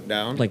 had her put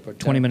down. Like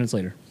 20 minutes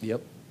later.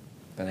 Yep.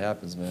 That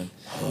happens, man.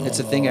 It's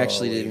a thing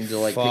actually to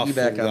like fuck,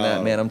 piggyback on that,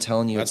 no. man. I'm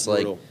telling you, That's it's like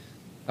brutal.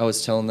 I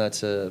was telling that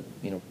to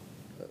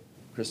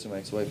Kristen, my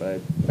ex-wife.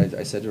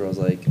 I said to her, I was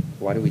like,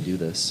 why do we do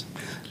this?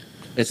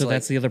 It's So like,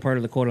 that's the other part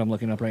of the quote I'm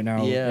looking up right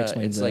now. yeah,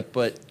 explains it's that. like,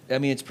 but I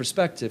mean, it's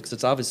perspective because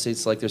it's obviously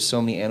it's like there's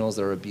so many animals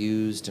that are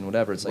abused and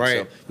whatever. It's like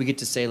Right. so we get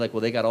to say like,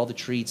 well, they got all the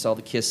treats, all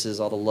the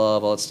kisses, all the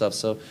love, all that stuff.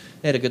 So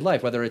they had a good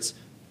life, whether it's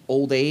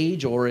old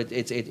age or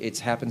it's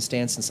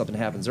happenstance and something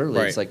happens early.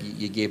 Right. It's like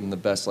you gave them the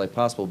best life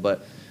possible.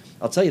 But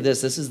I'll tell you this: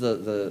 this is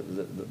the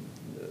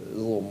a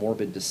little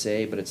morbid to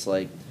say, but it's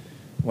like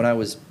when I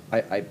was.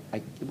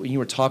 When you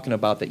were talking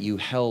about that you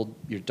held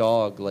your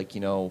dog like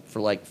for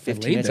like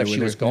 15 laid minutes there after she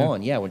with was her, yeah.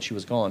 gone. Yeah, when she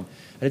was gone,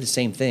 I did the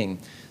same thing.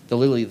 While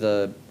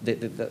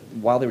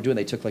they were doing,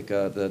 they took like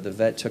the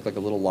vet took like a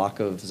little lock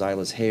of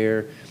Zyla's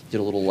hair, did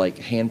a little like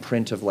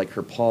handprint of like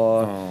her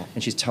paw, Oh.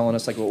 and she's telling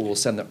us like, well, we'll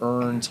send the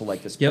urn to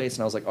like this Yep. place,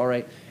 and I was like, all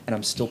right, and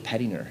I'm still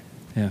petting her.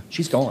 Yeah.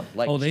 She's gone.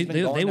 Like, Oh, she's been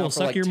they gone now will for,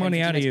 suck like, your 10, money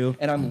 15 out of minutes, you.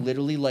 and I'm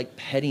literally like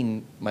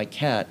petting my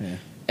cat, Yeah.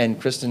 and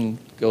Kristen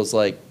goes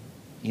like,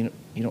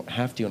 you don't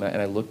have to, and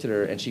I looked at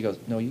her, and she goes,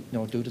 no,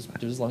 do it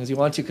as long as you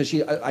want to, because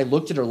I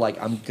looked at her like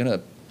I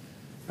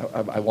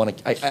want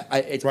to.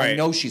 I Right.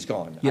 know she's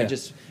gone. Yeah.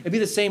 It'd be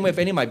the same way if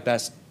any of my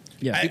best.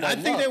 Yeah. people I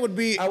think love, that would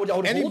be I would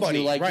hold anybody,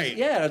 you, like, right.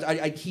 Yeah,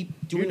 I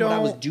keep doing You what I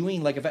was don't-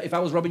 doing. Like if I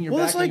was rubbing your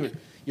Well, back, it's like and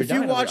you're if you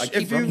dying, I watch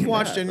keep if rubbing you've your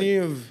watched back, any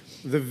like- of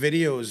the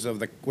videos of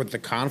the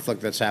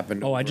conflict that's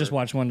happened. Oh, I over- just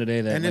watched one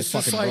today that and like, it's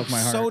just fucking like broke my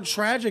heart. so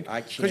tragic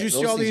I can't. because you see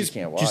Those all things you these.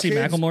 can't Did you see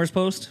kids- Macklemore's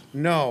post?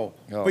 No,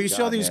 Oh, but you see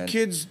all God, these man.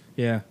 kids.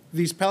 Yeah.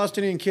 These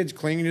Palestinian kids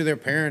clinging to their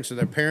parents, or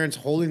their parents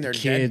holding their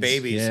dead Kids,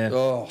 babies. yeah.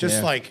 Oh. Just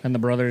Yeah. like, And the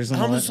brothers.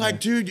 And I'm all just that, like,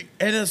 dude,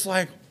 and it's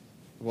like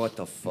What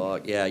the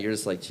fuck? Yeah, you're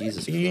just like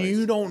Jesus Christ.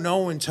 you don't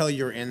know until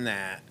you're in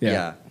that.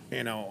 Yeah.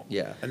 You know.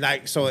 Yeah. And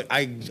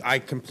I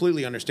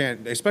completely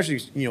understand, especially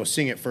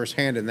seeing it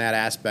firsthand in that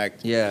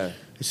aspect. Yeah.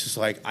 It's just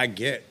like I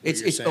get. what It's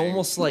you're it's saying.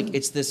 almost like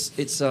it's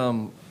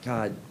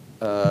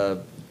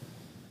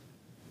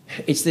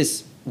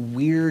this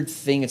weird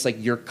thing. It's like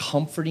you're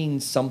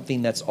comforting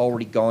something that's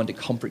already gone to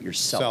comfort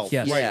yourself. Self,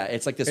 Yes. Yeah, right.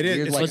 it's like this It is.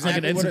 weird It's like It's like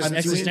an exactly what it I'm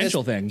is. doing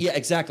existential this- thing. Yeah,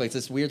 exactly. It's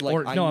this weird like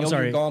Or- I no, I'm know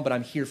sorry. you're gone, but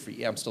I'm here for you.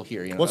 Yeah, I'm still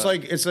here. You know. Well,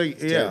 it's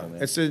like yeah, terrible,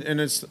 man.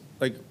 it's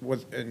like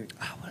within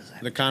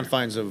the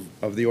confines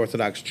of the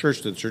Orthodox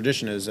Church, the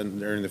tradition is, and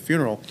during the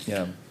funeral,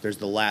 Yeah. there's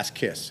the last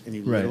kiss, and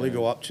you Right. literally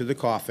go up to the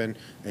coffin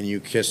and you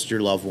kiss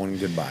your loved one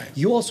goodbye.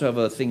 You also have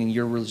a thing in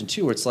your religion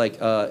too, where it's like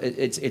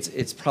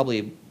it's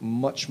probably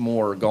much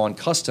more gone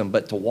custom,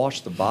 but to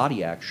wash the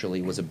body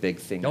actually was a big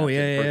thing. Oh, after yeah,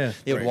 the yeah, birth.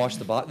 yeah. They would Right. wash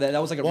the body.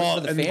 That was like a Well, ritual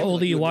of the and- family. Oh,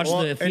 do you watch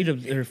Well, the feet of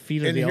and the here's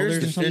elders or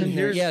the- something? and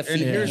here's- Yeah, and feet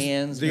and here's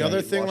hands, The yeah, other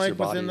you thing, wash like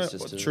their within the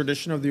bodies just to-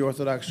 tradition of the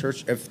Orthodox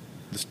Church, if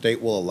the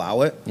state will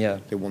allow it, Yeah.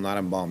 they will not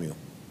embalm you.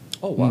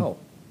 Oh wow!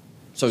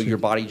 So your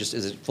body just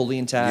is it fully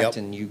intact, Yep.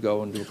 and you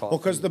go and do a coffin? Well,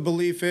 because the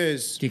belief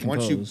is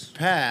once you Decompose.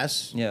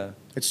 pass, Yeah.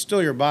 it's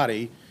still your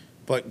body,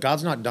 but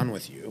God's not done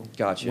with you.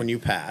 Gotcha. When you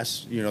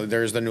pass,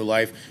 there's the new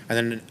life,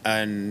 and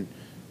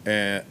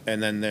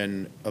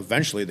then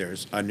eventually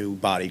there's a new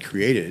body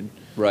created.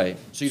 Right.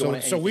 So you don't.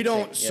 want So we anything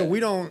don't. to- So yeah. we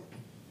don't.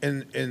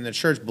 In the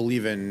church,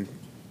 believe in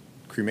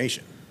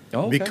cremation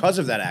Oh, okay. because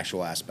of that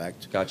actual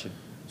aspect. Gotcha.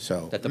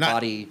 So That the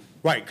body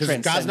right, because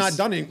God's not transcends-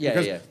 done it. Yeah,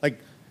 because yeah. like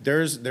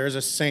there's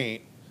a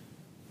saint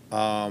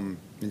in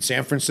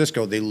San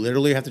Francisco. They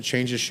literally have to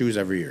change his shoes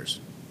every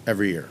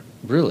year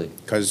Really?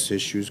 because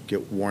his shoes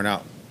get worn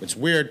out. It's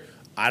weird.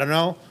 I don't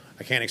know.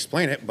 I can't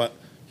explain it, but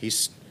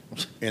he's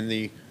in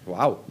the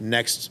Wow.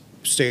 next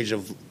stage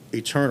of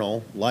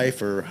eternal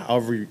life, or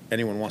however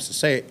anyone wants to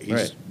say it. He's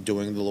Right.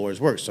 doing the Lord's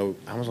work. So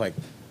I was like,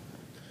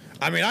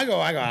 I don't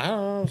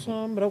know,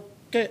 some, but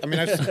okay. I mean,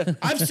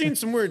 I've seen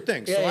some weird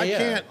things, so Yeah, I yeah,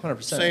 can't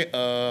 100%. say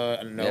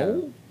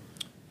no.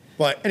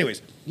 But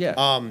anyways, Yeah.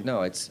 Um,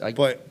 no, it's.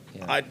 but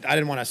Yeah. I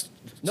didn't want to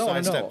No, I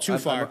know. sidestep too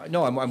far.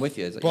 I'm with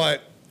you.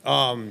 But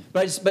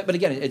But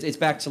again, it's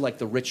back to like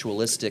the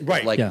ritualistic,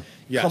 Right. like Yeah.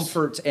 Yes.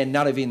 comfort, and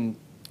not even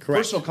Correct.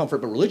 personal comfort,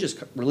 but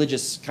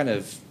religious kind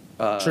of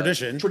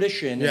Tradition.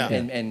 Yeah.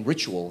 and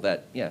ritual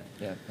that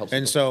helps.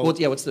 And people. so-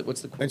 well, what's the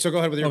quote? and so go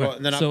ahead with your Okay, quote,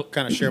 and then so- I'll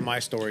kind of share my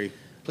story.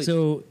 Please.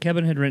 So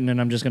Kevin had written, and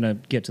I'm just going to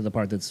get to the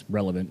part that's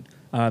relevant.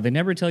 They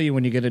never tell you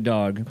when you get a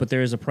dog, but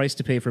there is a price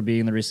to pay for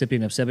being the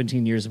recipient of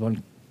 17 years of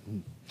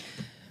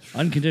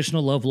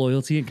unconditional love,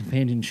 loyalty, and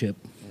companionship.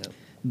 Yep.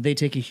 They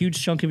take a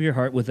huge chunk of your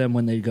heart with them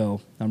when they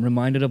go. I'm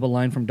reminded of a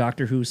line from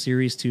Doctor Who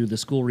Series 2, the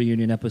school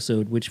reunion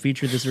episode, which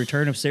featured this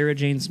return of Sarah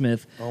Jane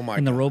Smith Oh my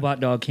and the God. robot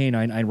dog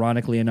Canine,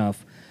 ironically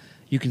enough.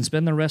 You can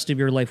spend the rest of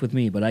your life with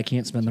me, but I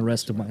can't spend the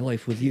rest of my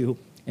life with you.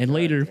 And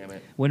later, damn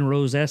it. when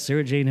Rose asks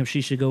Sarah Jane if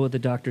she should go with the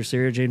doctor,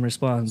 Sarah Jane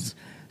responds,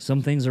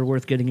 "Some things are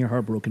worth getting your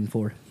heart broken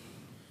for."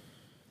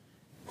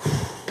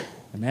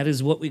 And that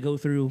is what we go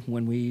through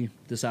when we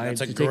decide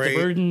That's a to take great-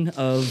 the burden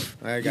of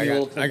I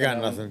You'll got take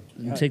nothing.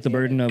 take the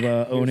burden of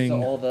owning.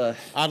 So all the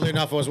Oddly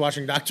enough, I was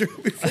watching Doctor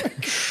Who before.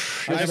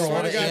 I There's a swear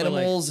lot to of God,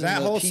 animals and that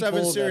the whole people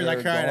 7 series, that I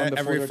are cried gone at before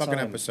every their fucking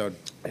time. episode.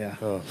 Yeah.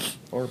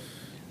 or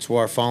To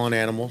our fallen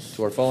animals.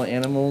 to our fallen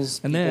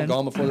animals, And people then-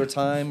 gone before their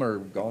time or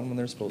gone when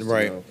they're supposed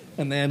Right. to go.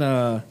 And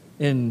then,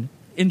 in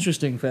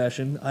interesting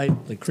fashion, I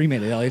like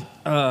cremated Ellie.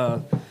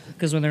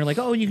 Because when they're like,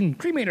 "Oh, you can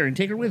cremate her and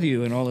take her with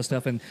you," and all this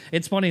stuff, and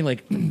it's funny,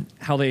 like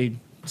how they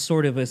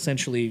sort of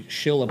essentially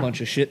shill a bunch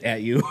of shit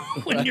at you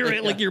when you're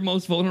at like your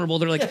most vulnerable.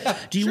 They're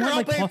like, "Do you Sure, want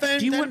I'll like pay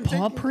do you want 10,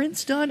 paw 10.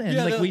 prints done?" And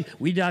Yeah, like no.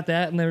 we got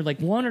that, and they're like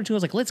 1 or 2. I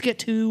was like, "Let's get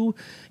 2."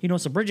 You know,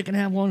 so Bridget can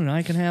have one, and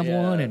I can have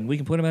Yeah. one, and we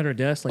can put them at our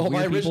desk. Like Oh,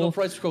 my weird original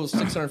people. price was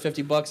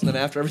 $650, and then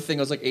after everything,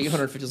 I was like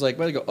 $850. I was like,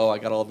 where to go? Oh, I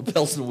got all the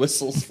bells and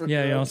whistles. For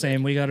Yeah, you know what I'm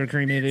saying? We got her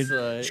cremated. That's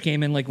right. She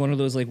came in like one of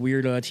those like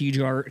weird tea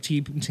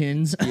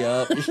tins.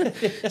 Yep.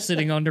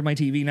 Sitting under my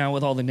TV now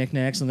with all the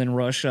knickknacks, and then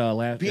Rush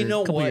But you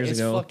know a couple what? years It's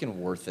ago. fucking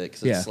worth it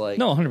because Yeah, it's like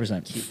no,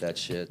 100%. keep that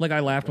shit. Like I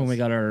laughed when we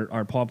got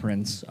our paw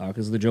prints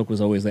because the joke was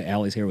always that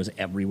Allie's hair was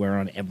everywhere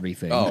on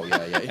everything. Oh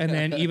yeah, yeah. And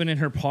then even in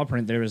her paw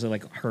print, there was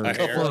like her A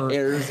hair. Couple of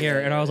hairs, hair,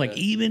 yeah, and I was like,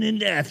 yeah. even in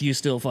death, you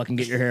still fucking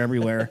get your hair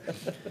everywhere.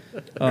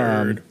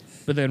 Nerd.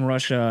 But then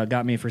Rush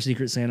got me for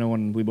Secret Santa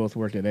when we both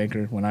worked at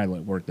Anchor when I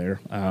worked there.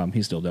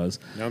 He still does.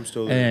 No, I'm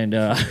still there.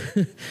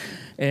 And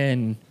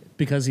and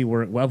because he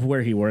worked of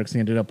where he works, he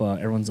ended up.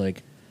 Everyone's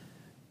like,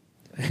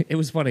 it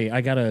was funny.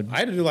 I got a I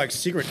had to do like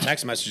secret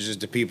text messages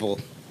to people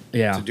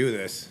yeah to do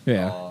this.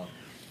 yeah. Aw.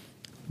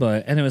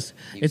 But and it's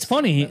was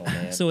funny.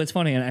 sentimental, man. So it's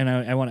funny, and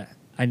I want to.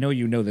 I know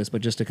you know this,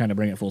 but just to kind of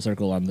bring it full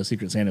circle on the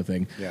Secret Santa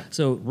thing. Yeah.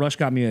 So Rush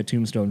got me a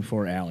tombstone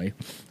for Allie,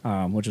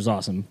 which was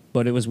awesome.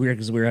 But it was weird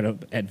because we were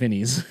at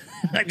Vinny's.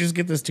 I just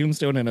get this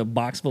tombstone in a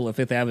box full of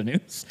Fifth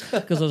Avenues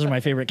because those are my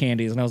favorite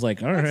candies, and I was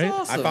like, all right.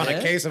 awesome. I found man.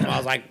 a case of them. I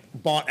was like,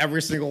 bought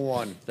every single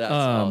one. That's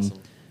awesome.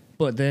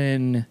 But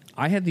then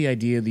I had the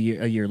idea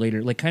a year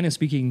later, like kind of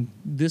speaking,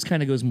 this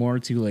kind of goes more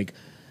to like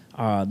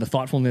the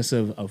thoughtfulness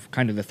of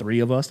kind of the three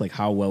of us, like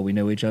how well we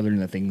know each other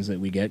and the things that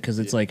we get. Because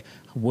it's like,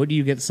 what do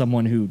you get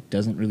someone who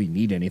doesn't really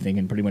need anything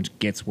and pretty much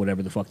gets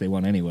whatever the fuck they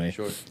want anyway?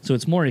 Sure. So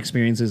it's more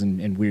experiences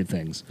and weird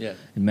things Yeah.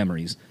 and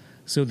memories.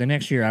 So the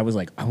next year I was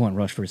like, I want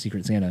Rush for a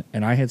Secret Santa.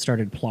 And I had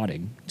started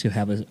plotting to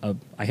have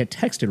I had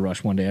texted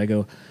Rush one day. I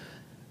go,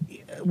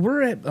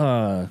 we're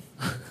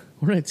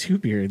at Two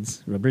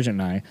Beards, Bridget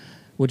and I,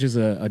 which is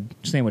a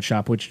sandwich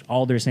shop, which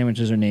all their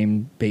sandwiches are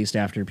named based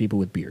after people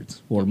with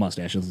beards or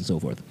mustaches and so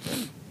forth.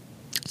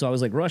 So I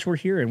was like, Rush, we're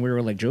here, and we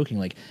were like joking,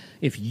 like,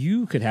 if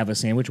you could have a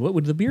sandwich, what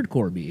would the beard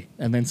core be?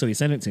 And then so he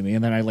sent it to me,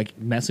 and then I like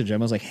messaged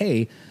him. I was like,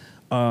 hey,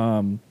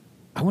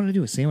 I want to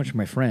do a sandwich for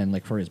my friend,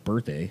 like for his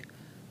birthday,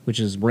 which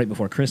is right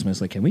before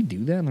Christmas. Like, can we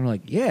do that? And they're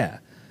like, yeah.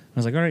 I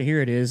was like, all right,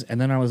 here it is.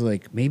 And then I was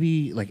like,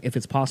 maybe, like, if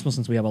it's possible,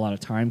 since we have a lot of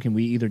time, can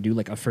we either do,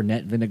 like, a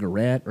Fernet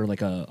vinaigrette or,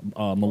 like, a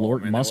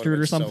Malort man, that mustard would've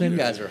or been so something? You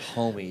guys are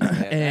homies,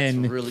 man.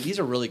 And- These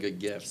are really good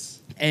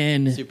gifts.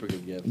 And Super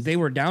good gifts. they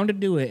were down to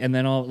do it. And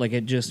then,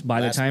 it just, by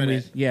Last the time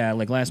minute.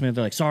 like, last minute,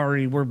 they're like,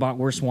 sorry,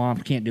 we're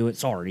swamped, can't do it,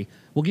 sorry.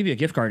 We'll give you a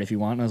gift card if you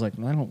want. And I was like,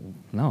 I don't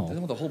know.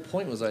 The whole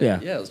point was like, Yeah.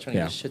 I was trying to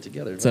Yeah. get shit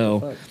together. So-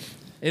 What the fuck?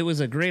 It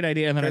was a great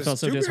idea. And then I felt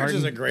so Two Beards disheartened.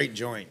 is a great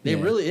joint. They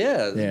Yeah. really,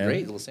 it's Yeah.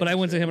 great. Little But I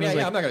went to him and I was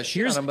like, I'm not gonna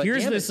shit on them, but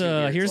here's damn it, this, Two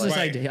Beards, here's this like-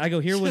 idea. I go,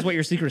 here was what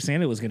your Secret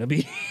Santa was going to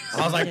be.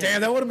 I was like,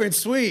 damn, that would have been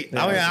sweet.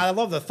 I mean, I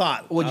love the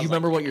thought. Well, I do you was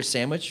remember what your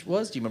sandwich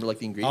was? Do you remember like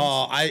the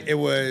ingredients? It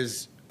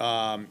was,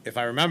 if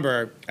I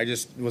remember,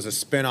 it was a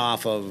spin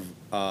off of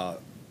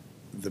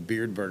the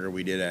beard burger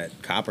we did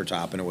at Copper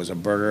Top, and it was a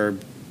burger,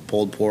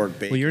 pulled pork,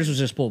 bacon. Well, yours was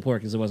just pulled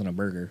pork because it wasn't a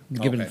burger,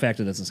 given Okay. the fact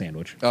that it's a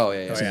sandwich. Oh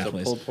yeah. yeah. So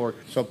pulled pork.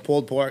 So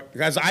pulled pork,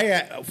 because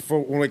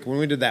when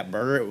we did that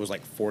burger, it was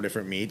like 4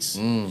 different meats,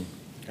 and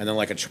then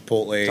like a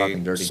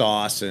Talking dirty. chipotle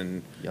sauce,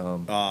 and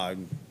Yum. I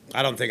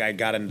don't think I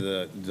got into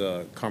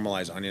the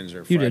caramelized onions or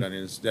You fried did.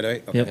 onions. Did I?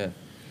 Okay. Yep. Yeah.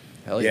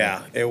 Hell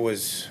Yeah, yeah. it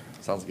was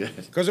Sounds good.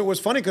 because it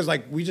was funny because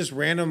like we just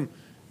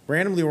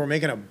randomly were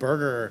making a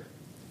burger,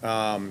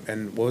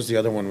 and what was the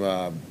other one?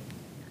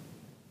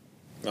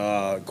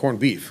 Corned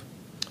beef.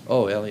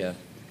 Oh hell yeah.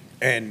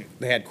 and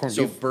they had corned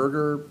So beef.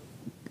 burger,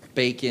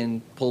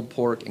 bacon, pulled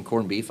pork, and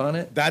corned beef on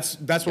it. That's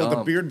what the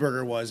Yum. Beard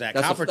Burger was at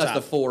That's Copper the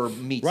Top. 4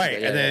 meats.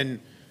 Right, Yeah, and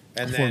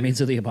yeah. Four then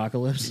Meats of the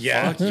Apocalypse.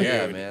 yeah, Fuck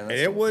yeah, dude. man, that And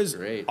it sounds was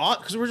great.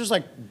 because we were just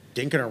like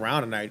dinking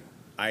around, and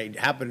I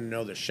happened to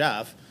know the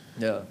chef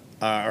Yeah.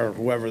 or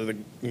whoever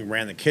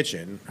ran the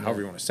kitchen,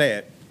 however you want to say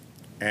it,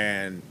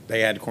 and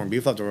they had corned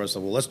beef left over. So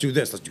well, let's do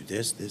this. Let's do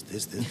this.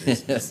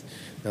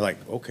 They're like,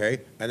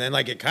 okay, and then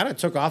like it kind of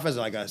took off as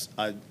like a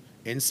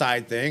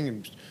inside thing,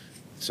 and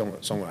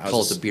someone I Call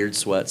was it the beard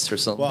sweats or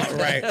something. well,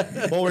 right.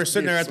 Well, we were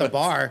sitting there at the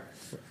bar,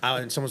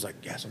 and someone's like,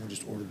 "Yeah, someone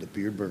just ordered the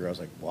Beard Burger." I was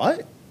like,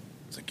 "What?"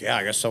 It's like, "Yeah,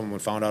 I guess someone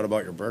found out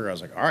about your burger." I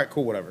was like, "All right,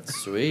 cool, whatever."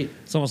 Sweet.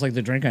 It's almost like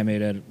the drink I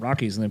made at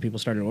Rocky's, and then people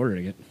started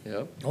ordering it.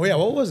 Yep. Oh yeah,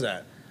 what was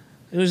that?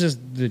 It was just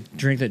the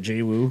drink that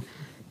Jay Wu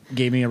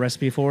gave me a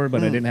recipe for,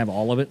 but I didn't have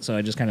all of it, so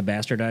I just kind of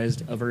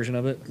bastardized a version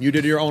of it. You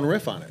did your own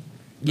riff on it.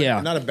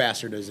 Yeah. Not a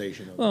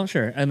bastardization. Of it. Well,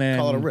 sure. And then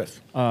Call it a riff.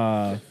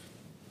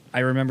 I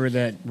remember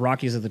that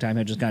Rockies at the time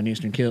had just gotten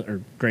Eastern Kill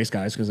or Gray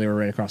Skies because they were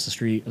right across the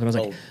street. And I was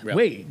like, Oh, yeah.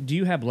 "Wait, do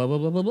you have blah blah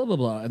blah blah blah blah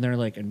blah?" And they're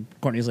like, and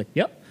Courtney's like,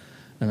 "Yep."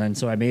 And then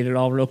so I made it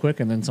all real quick,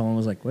 and then someone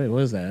was like, "Wait,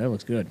 what is that? That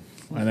looks good."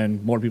 And then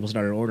more people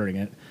started ordering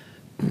it.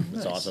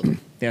 That's awesome.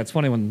 Yeah, it's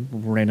funny when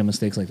random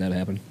mistakes like that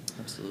happen.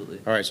 Absolutely.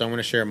 All right, so I'm going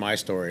to share my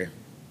story,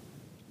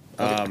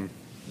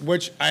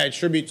 which I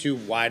attribute to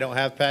why I don't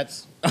have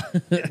pets,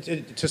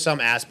 to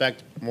some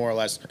aspect, more or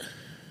less.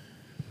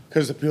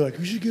 Because the people are like,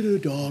 you should get a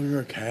dog or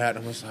a cat.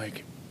 And I was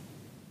like,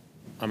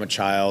 I'm a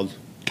child.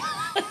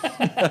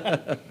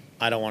 I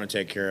don't want to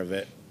take care of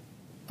it.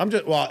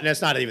 Well, and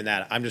it's not even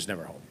that. I'm just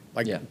never home.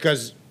 Like, Yeah.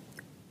 because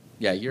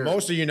Yeah, you're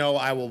most of you know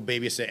I will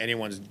babysit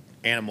anyone's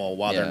animal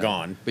while yeah. they're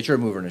gone. But you're a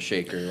mover and a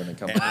shaker when it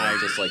comes to that,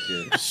 just like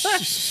you're.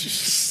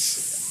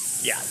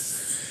 Yeah.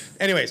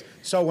 Anyways,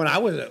 so when I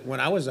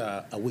was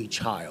a wee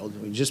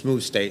child, we just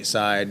moved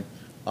stateside.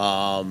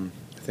 I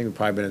think we've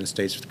probably been in the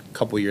States for a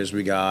couple of years.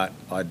 We got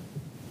a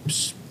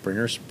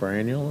Springer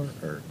Spaniel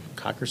or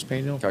Cocker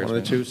Spaniel, Cocker one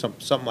of the two,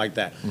 something like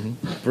that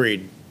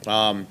breed.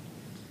 And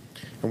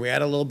we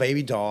had a little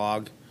baby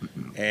dog,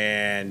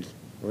 and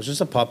it was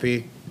just a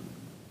puppy.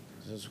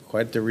 There's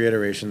quite the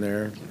reiteration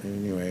there.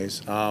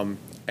 Anyways,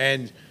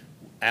 and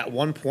at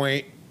one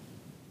point,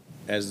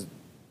 as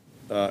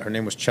her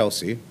name was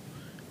Chelsea,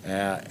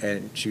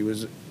 and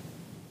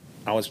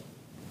I was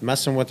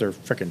messing with her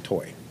freaking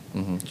toy.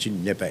 She'd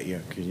nip at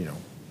you because,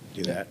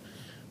 do that.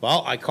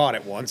 Well, I caught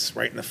it once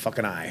right in the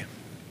fucking eye.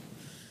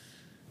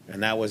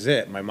 And that was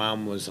it. My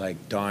mom was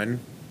like done.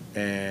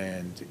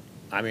 And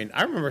I mean,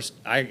 I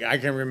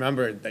can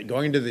remember that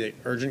going into the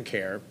urgent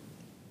care,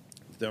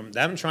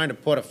 them trying to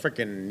put a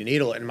freaking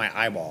needle in my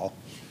eyeball,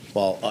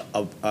 well,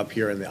 up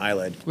here in the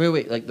eyelid.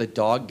 Wait, like the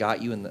dog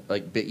got you in the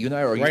bit you and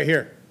I, or Right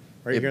here.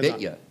 Right It here.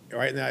 bit ya?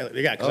 Right in the eyelid.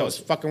 Yeah, because I Oh. was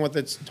fucking with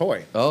its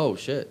toy. Oh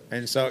shit.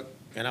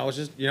 And I was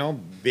just,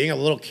 being a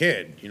little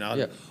kid,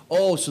 Yeah.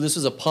 Oh, so this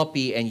is a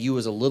puppy, and you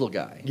was a little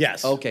guy.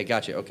 Yes. Okay,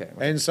 gotcha. Okay.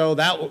 And so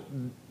that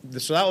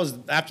was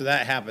after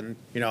that happened.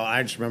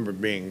 I just remember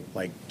being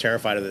like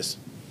terrified of this,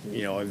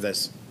 of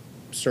this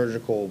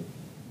surgical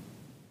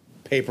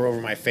paper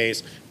over my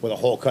face with a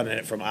hole cut in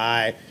it from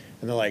eye,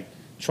 and they're like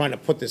trying to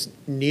put this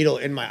needle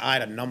in my eye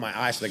to numb my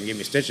eye so they can give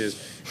me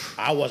stitches.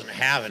 I wasn't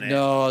having it.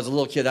 No, as a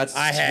little kid, that's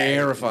I had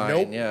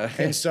terrifying. nope. Yeah.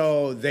 And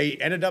so they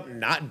ended up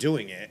not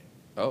doing it.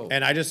 Oh.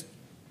 And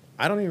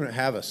I don't even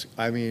have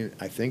I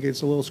think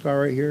it's a little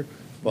scar right here,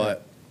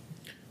 but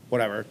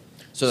whatever.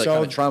 So that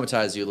kind of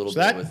traumatized you a little So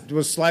bit. that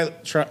was slightly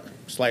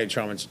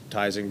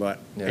traumatizing, but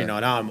Yeah.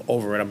 now I'm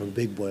over it. I'm a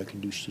big boy. I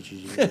can do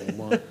stitches.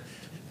 Come on,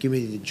 give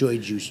me the joy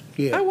juice.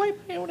 Yeah, I wipe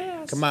my own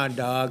ass. come on,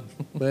 dog.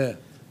 Yeah.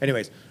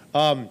 Anyways,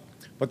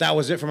 but that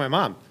was it for my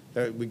mom.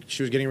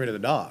 She was getting rid of the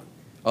dog,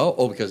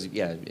 Oh, because it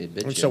bit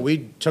and you. so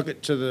we took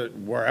it to the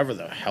wherever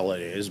the hell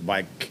it is.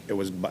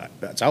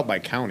 That's out by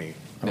county.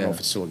 I don't know Yeah. if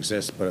it still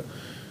exists, but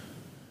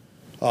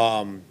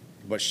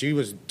she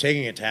was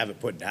taking it to have it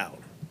put down,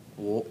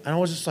 Well, and I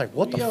was just like,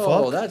 what the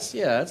yo, fuck? that's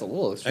a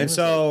little extreme. And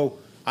so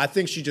I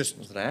think she just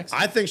Was it an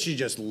accident? I think she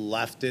just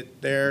left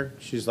it there.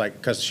 She's like,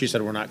 because she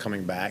said we're not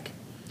coming back.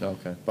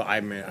 Okay. But I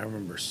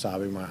remember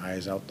sobbing my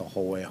eyes out the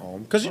whole way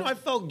home because I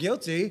felt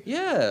guilty.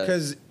 Yeah.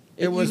 Because You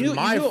it was knew-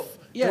 my you knew-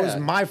 it was yeah.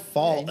 my Yeah,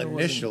 fault you knew it wasn't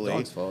the initially,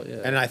 dog's fault, yeah.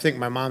 and I think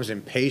my mom's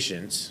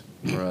impatience.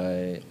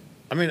 Right.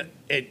 I mean,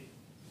 it.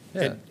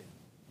 Yeah.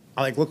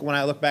 When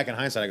I look back in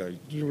hindsight, I go,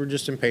 you were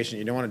just impatient.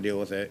 You didn't want to deal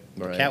with it.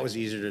 The Right. cat was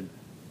easier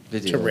The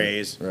to deal.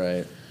 raise.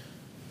 Right.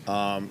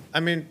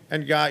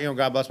 And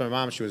God bless my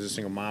mom. She was a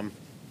single mom,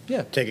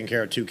 Yeah. taking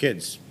care of two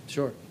kids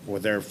Sure.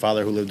 with their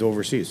father who lived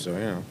overseas.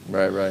 So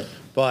Right.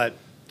 But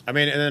I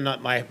mean, and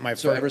then my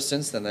So friend, ever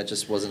since then, that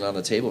just wasn't on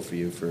the table for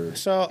you for.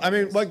 So I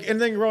mean, and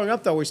then growing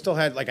up though, we still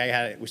had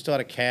we still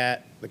had a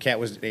cat. The cat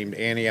was named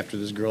Annie after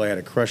this girl I had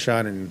a crush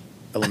on in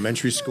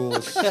elementary school.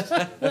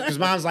 Because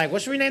mom's like,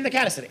 what should we name the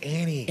cat? I said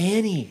Annie.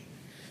 Annie.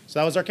 So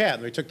that was our cat.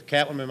 And we took the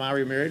cat when my mom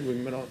remarried.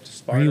 We went out to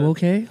Sparta. Are you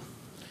okay?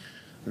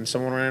 And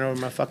someone ran over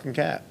my fucking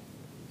cat.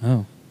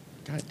 Oh.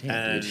 God damn,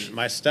 And dude.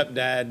 my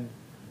stepdad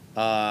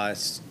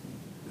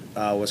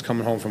was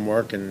coming home from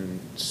work and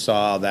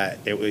saw that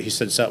he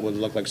said something would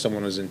look like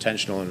someone was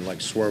intentional and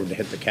like swerved to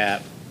hit the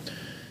cat.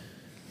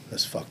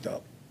 That's fucked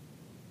up.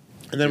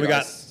 And then Dude, we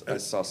got. I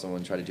saw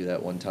someone try to do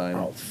that one time.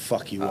 Oh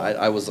fuck you!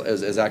 I was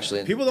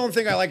actually. People don't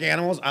think I like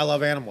animals. I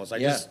love animals. I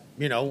Yeah. just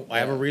I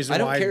have a reason I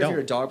don't why care I if don't. you're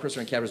a dog person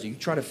or a cat person. You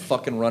try to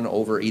fucking run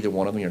over either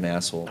one of them, you're an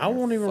asshole. I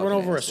won't even You're a run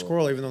fucking over a asshole.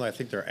 squirrel, even though I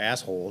think they're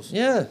assholes.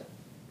 Yeah,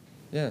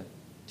 yeah,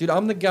 dude.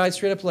 I'm the guy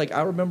straight up. Like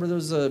I remember there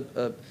was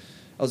I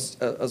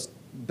was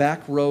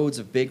back roads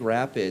of Big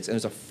Rapids, and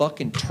there's a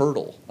fucking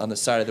turtle on the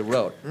side of the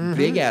road.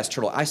 Big ass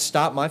turtle. I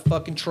stopped my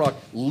fucking truck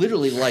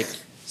literally like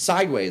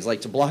sideways,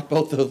 like to block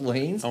both the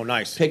lanes. Oh,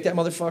 nice. Pick that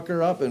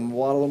motherfucker up and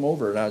waddle him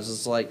over. And I was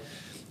just like,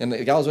 and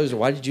the guy was always like,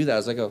 "Why'd you do that?" I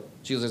was like, "Oh,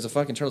 she goes, there's a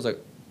fucking turtle." I was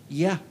like,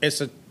 "Yeah,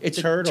 It's a it's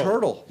turtle. a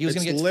turtle. He was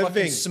It's gonna get living.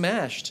 fucking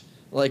smashed.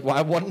 Like,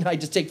 why wouldn't I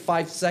just take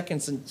 5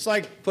 seconds and It's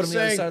like put him on the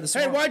other saying, side of the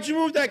 "Hey, swamp?" why'd you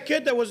move that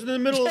kid that was in the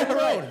middle of the Yeah,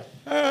 road?" right.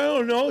 I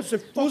don't know. It's a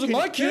fucking Wasn't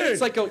my kid.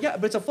 It's like, oh yeah,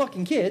 but it's a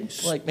fucking kid.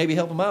 Like, maybe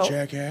help him out.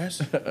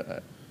 jackass.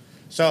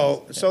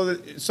 So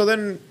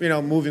then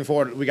moving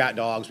forward, we got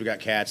dogs, we got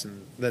cats,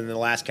 and then the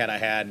last cat I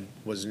had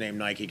was named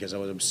Nike because I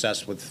was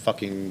obsessed with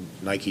fucking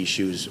Nike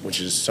shoes, which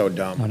is so Oh,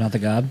 dumb. not the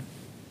god.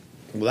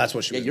 Well, that's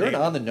what she Yeah, was you're an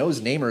named.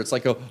 on-the-nose namer. It's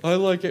like, oh, I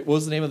like it. What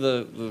was the name of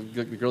the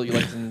girl you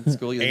liked in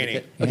school? You liked Annie. the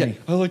kid? Okay, Annie.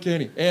 I like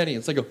Annie. Annie.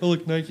 It's like, oh, I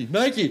like Nike.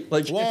 Nike.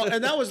 Like, Well,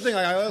 and that was the thing.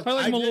 Like, I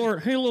like did-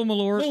 Malort. Hello,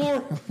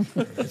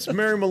 Malort. It's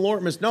Mary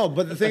Malort. No,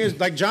 but the thing is,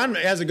 like, John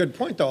has a good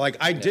point, though. Like,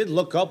 I did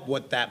look up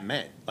what that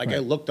meant. Like, I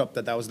looked up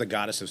that was the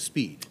goddess of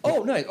speed.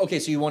 oh, nice. Okay,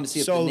 so you wanted to see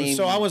if the name.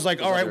 So I was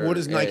like, all right, under- what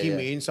does yeah, Nike yeah.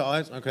 mean? So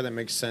okay, that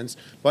makes sense.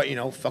 But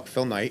fuck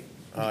Phil Knight.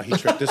 He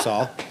tricked us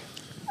all.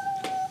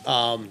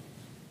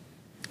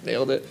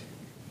 Nailed it.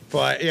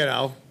 But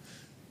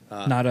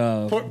Not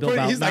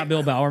he's like-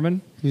 Bill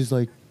Bowerman. he's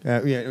like,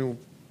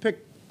 pick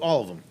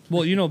all of them.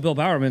 Well, Bill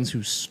Bowerman's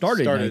who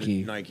started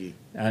Nike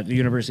at the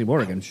University of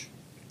Oregon.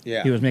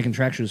 Yeah, He was making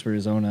track shoes for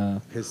his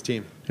own. his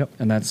team. Yep,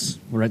 and that's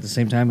right at the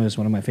same time as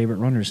one of my favorite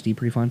runners, Steve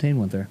Prefontaine,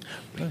 went there.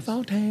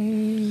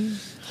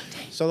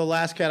 So the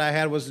last cat I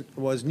had was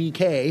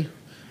Nikkei.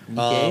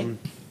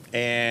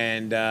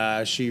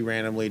 And she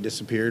randomly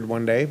disappeared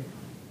one day.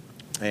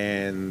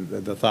 And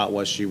the thought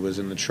was she was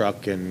in the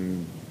truck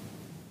and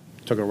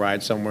took a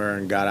ride somewhere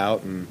and got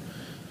out and.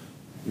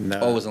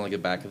 Oh, it was in like the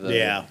back of the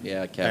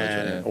cabbage.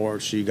 And- or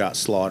she got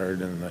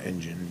slaughtered in the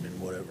engine and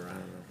whatever. I don't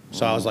know.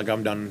 So I was like,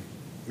 I'm done.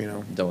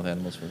 Done with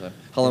animals for that.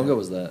 How long ago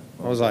was that?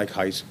 I was like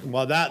high school.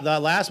 Well, that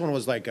last one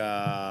was like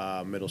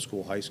middle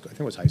school, high school. I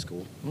think it was high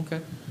school. Okay.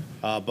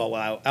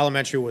 But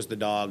elementary was the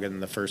dog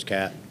and the first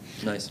cat,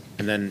 Nice.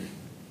 and then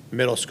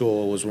middle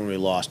school was when we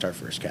lost our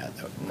first cat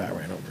that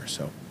ran over.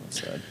 So That's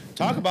sad.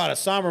 talk about a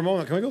somber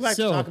moment. Can we go back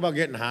to talk about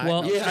getting high?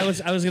 Well, Yeah.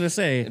 I was gonna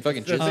say And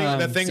fucking the,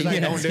 the things I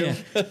don't do.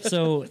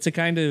 So to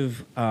kind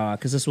of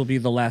because this will be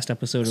the last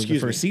episode of the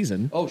Excuse first me.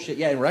 season. Oh shit!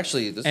 Yeah, and we're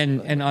actually this.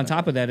 And on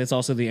top of that, it's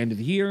also the end of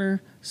the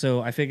year,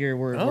 so I figure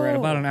we're at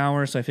about an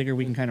hour, so I figure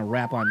we can kind of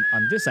wrap on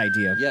this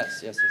idea.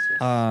 Yes.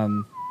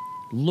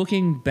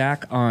 Looking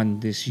back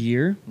on this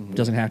year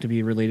doesn't have to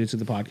be related to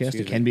the podcast. Excuse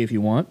it can me. be if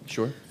you want.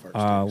 Sure.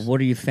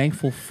 What are you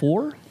thankful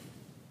for?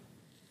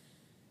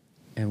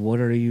 And what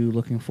are you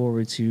looking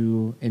forward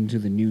to into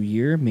the new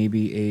year?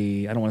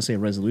 Maybe I don't want to say a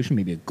resolution,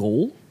 maybe a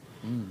goal.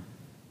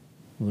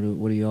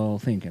 What are y'all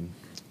thinking?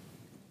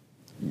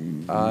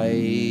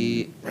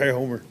 Hey,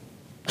 Homer.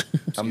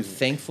 I'm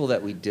thankful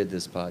that we did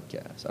this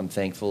podcast. I'm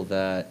thankful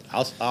that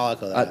I'll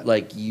echo that.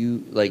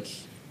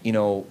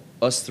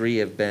 us three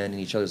have been in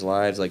each other's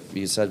lives, like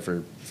you said,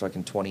 for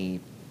fucking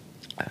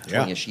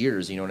 20-ish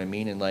years, you know what I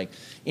mean? And like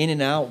in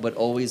and out, but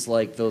always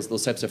like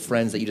those types of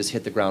friends that you just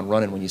hit the ground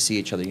running when you see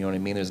each other, you know what I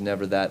mean? There's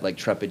never that like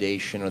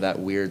trepidation or that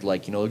weird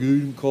like, like, you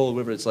can call or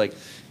whatever. It's like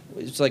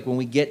when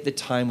we get the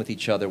time with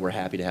each other, we're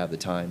happy to have the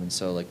time. And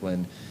so like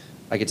when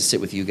I get to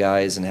sit with you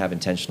guys and have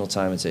intentional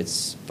time,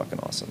 it's fucking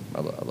awesome. I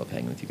love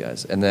hanging with you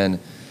guys. And then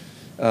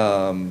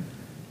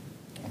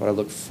what I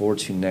look forward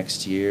to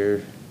next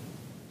year,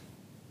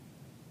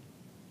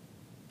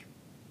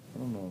 I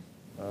don't know.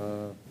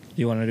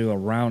 Do you want to do a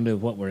round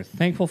of what we're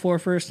thankful for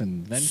first,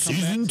 and then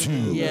Season 2.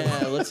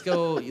 Yeah, let's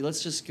go.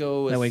 Let's just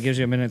go with that way it gives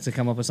you a minute to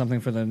come up with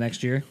something for the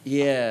next year?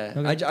 Yeah,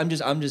 Okay. I'm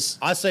just.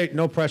 I say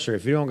no pressure.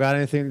 If you don't got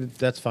anything,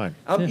 that's fine.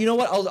 You know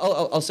what?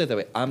 I'll say it that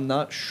way. I'm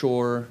not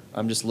sure.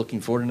 I'm just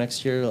looking forward to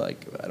next year.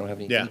 Like I don't have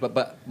any. Yeah.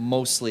 But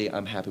mostly,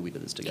 I'm happy we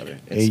did this together.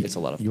 It's a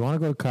lot of fun. You want to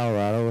go to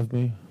Colorado with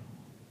me?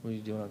 What are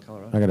you doing on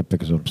Colorado? I got to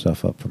pick some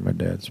stuff up for my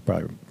dad. It's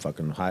probably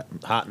fucking hot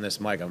in this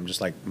mic. I'm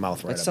just like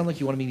mouth right That up. sounded like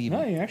you wanted me to be.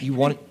 No, you actually you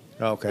want.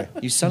 Oh, okay.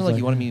 You sounded like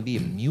you wanted me to be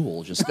a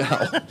mule just now.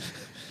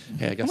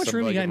 Hey, I got How much something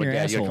room you like got in my your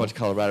dad. You asshole? gotta come to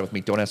Colorado with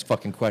me. Don't ask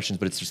fucking questions,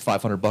 but it's just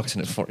 $500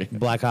 in it for you.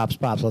 Black Ops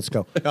Pops, let's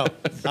go. No.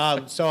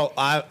 So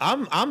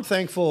I'm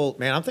thankful,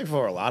 man. I'm thankful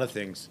for a lot of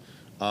things.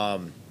 I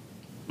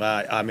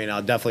mean,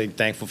 I'm definitely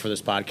thankful for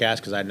this podcast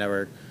because I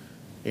never,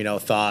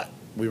 thought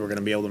we were going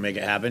to be able to make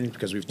it happen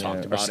because we've talked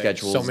our about it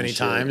schedules so and many shit.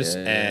 times,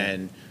 Yeah.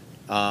 and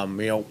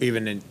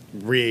Even in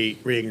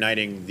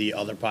reigniting the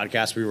other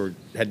podcast we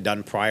had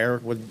done prior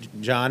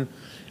with John,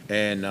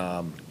 and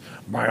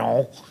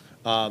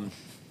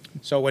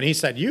so when he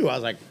said you, I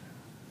was like,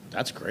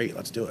 that's great,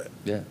 let's do it.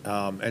 Yeah.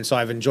 And so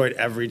I've enjoyed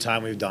every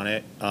time we've done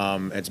it.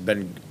 It's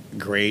been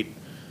great.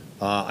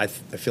 I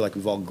feel like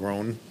we've all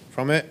grown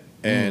from it,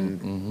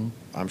 and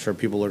I'm sure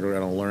people are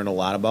going to learn a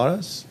lot about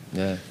us.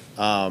 Yeah.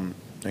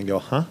 And go,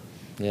 huh?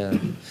 Yeah.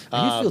 And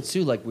you feel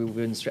too like we've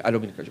been. I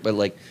don't mean to encourage, but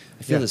like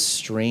I feel this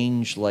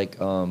strange like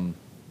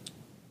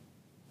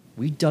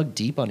we dug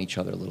deep on each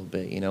other a little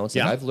bit. It's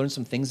like I've learned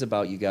some things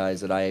about you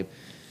guys that I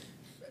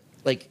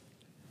like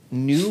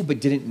knew but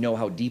didn't know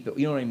how deep it.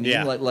 You know what I mean?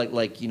 Yeah.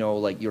 Like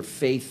your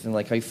faith and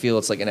like how you feel.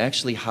 It's like and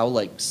actually how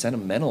like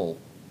sentimental.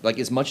 Like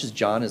as much as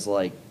John is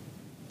like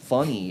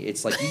funny,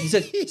 it's like he's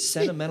a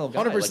sentimental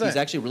guy. 100%. Like, he's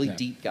actually a really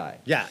deep guy.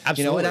 Yeah,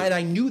 absolutely. And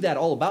I knew that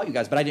all about you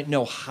guys, but I didn't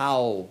know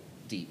how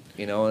deep.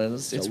 And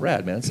it's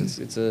rad, man.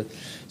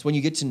 It's when you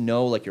get to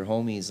know like your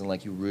homies and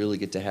like you really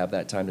get to have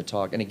that time to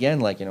talk. And again,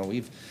 like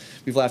we've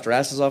laughed our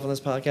asses off on this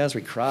podcast.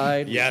 We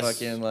cried. Yes. We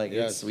fucking like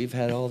Yes. we've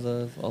had all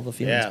the feelings,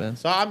 Yeah. man.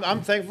 So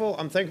I'm thankful.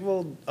 I'm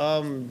thankful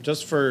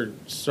just for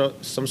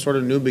some sort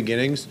of new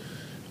beginnings,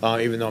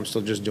 even though I'm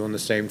still just doing the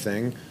same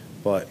thing.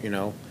 But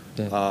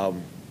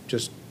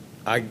just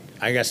I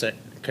guess it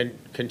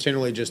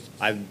continually just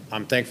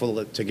I'm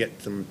thankful to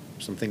get some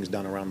things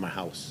done around my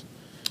house.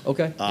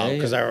 Okay.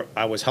 Because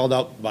I was held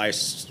up by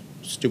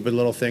stupid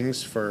little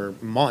things for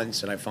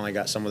months, and I finally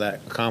got some of that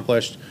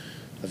accomplished.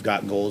 I've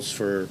got goals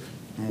for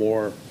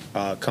more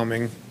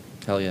coming,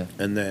 Hell yeah.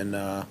 and then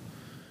I've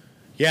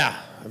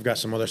got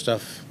some other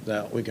stuff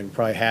that we can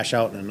probably hash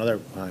out in another.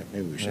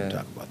 Maybe we should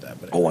talk about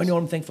that. But Oh, I know.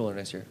 I'm thankful for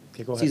next year.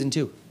 Okay, go ahead. Season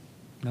 2.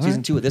 All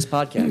Season right. 2 of this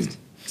podcast.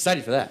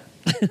 Excited for that.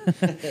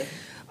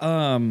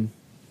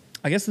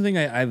 I guess the thing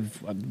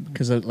I've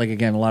because like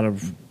again a lot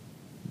of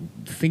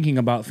thinking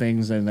about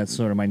things, and that's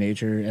sort of my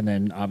nature, and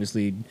then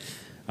obviously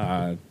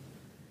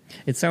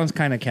it sounds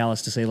kind of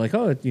callous to say like,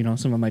 oh,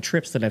 some of my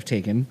trips that I've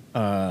taken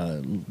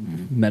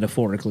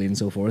metaphorically and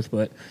so forth,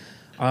 but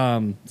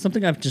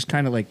something I've just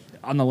kind of like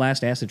on the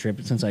last acid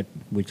trip, since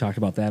we talked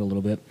about that a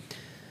little bit,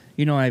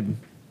 I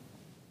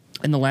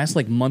in the last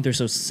like month or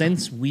so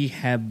since we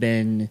have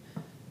been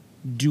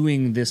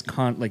doing this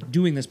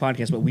doing this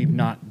podcast, but we've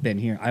not been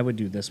here. I would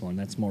do this one.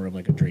 That's more of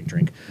like a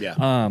drink.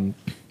 Yeah.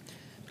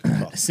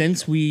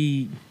 Since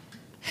we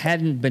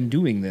hadn't been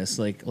doing this,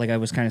 like I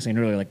was kind of saying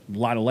earlier, like a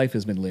lot of life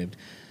has been lived.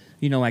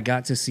 I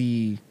got to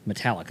see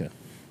Metallica,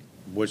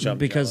 Which I'm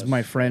because jealous.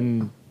 my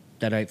friend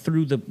that I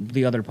through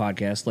the other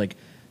podcast, like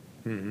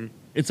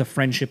it's a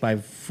friendship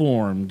I've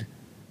formed,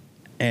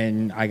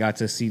 and I got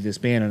to see this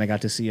band, and I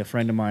got to see a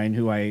friend of mine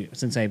who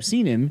since I've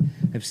seen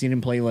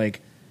him play like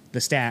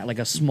like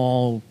a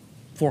small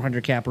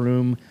 400 cap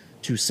room,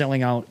 to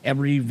selling out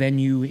every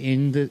venue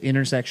in the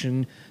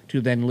intersection, to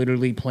then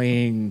literally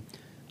playing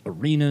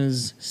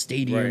arenas,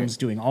 stadiums, Right.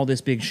 doing all this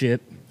big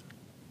shit.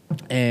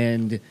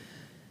 And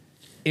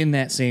in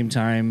that same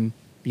time,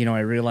 I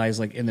realized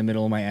like in the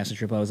middle of my acid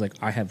trip, I was like,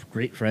 I have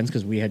great friends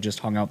because we had just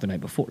hung out the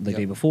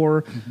day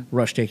before.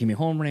 Rush taking me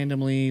home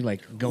randomly,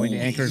 like going to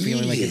Anchor,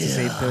 feeling like it's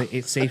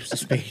a safe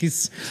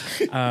space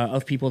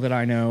of people that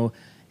I know,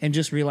 and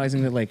just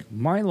realizing that like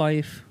my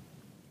life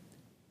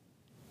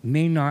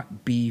may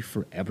not be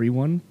for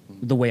everyone.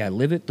 The way I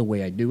live it, the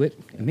way I do it,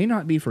 it may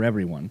not be for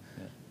everyone.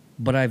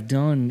 But I've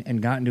done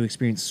and gotten to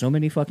experience so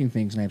many fucking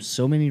things, and I have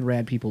so many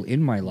rad people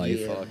in my life.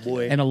 Yeah,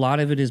 boy. And a lot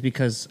of it is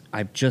because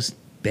I've just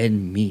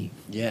been me.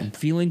 Yeah. I'm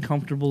feeling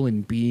comfortable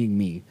in being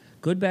me.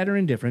 Good, bad, or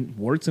indifferent,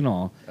 warts and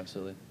all.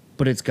 Absolutely.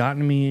 But it's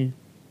gotten me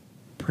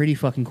pretty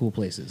fucking cool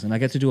places. And I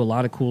get to do a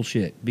lot of cool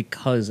shit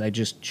because I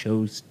just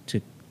chose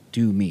to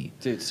do me.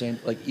 Dude, same.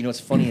 Like, what's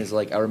funny is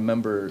like I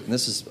remember, and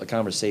this is a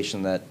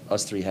conversation that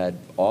us three had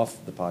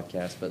off the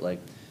podcast, but like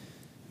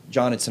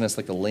John had sent us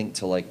like the link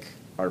to like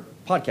our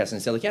podcast, and he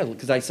said like, yeah,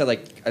 because I said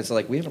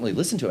like we haven't really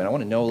listened to it. And I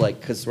want to know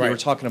like because we were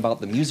talking about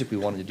the music we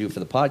wanted to do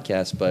for the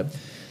podcast,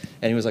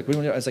 and he was like, what do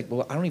you want to do? I was like,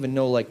 well, I don't even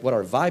know like what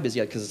our vibe is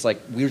yet, because it's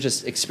like we were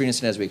just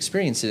experiencing it as we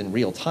experienced it in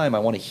real time. I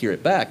want to hear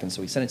it back, and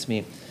so he sent it to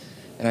me.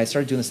 And I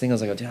started doing this thing. I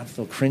was like, oh, dude, I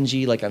feel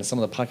cringy, like on some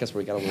of the podcasts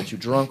where we got a little too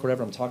drunk or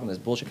whatever. I'm talking this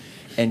bullshit.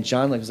 And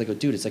John like was like, oh,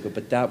 dude, it's like,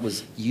 but that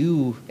was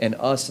you and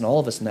us and all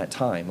of us in that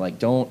time. Like,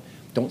 don't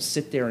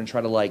sit there and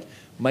try to like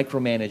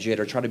micromanage it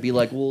or try to be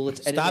like, well,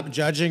 let's edit Stop it.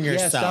 judging Yeah,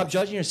 yourself. stop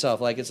judging yourself.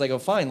 Like, it's like, oh,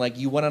 fine. Like,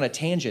 you went on a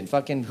tangent.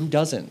 Fucking who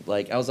doesn't?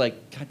 Like, I was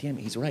like, God damn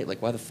it, he's right.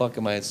 Like, why the fuck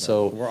am I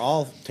so... We're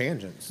all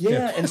tangents.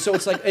 Yeah, and so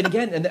it's like, and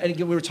again,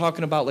 we were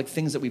talking about like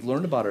things that we've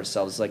learned about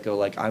ourselves. Like,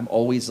 I'm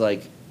always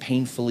like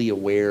painfully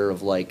aware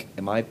of like,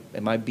 am I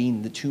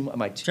being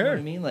am I too? Sure. You know what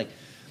I mean? Like,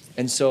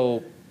 and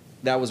so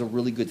that was a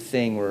really good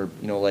thing where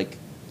like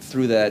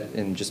through that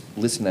and just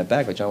listening to that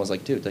back, like John was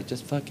like, dude, like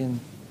just fucking,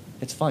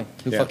 it's fine.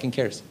 Who Yeah. fucking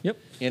cares? Yep.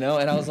 And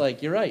I was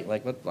like, you're right.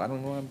 Like, what? I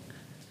don't know.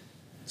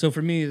 So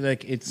for me,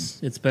 like it's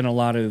been a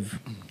lot of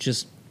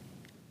just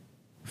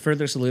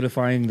further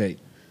solidifying that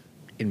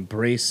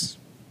embrace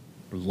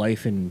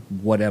life in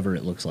whatever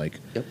it looks like.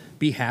 Yep.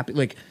 Be happy.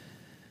 Like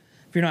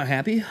If you're not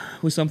happy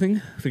with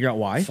something, figure out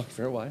why. Fuck,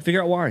 fair why?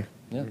 Figure out why.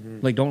 Yeah.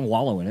 Like, don't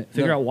wallow in it.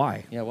 Figure No. out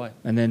why. Yeah, why?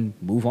 And then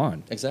move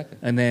on. Exactly.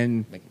 And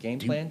then Make a game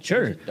do- plan.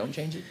 Sure. Change it, don't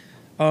change it.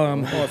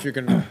 Well, if you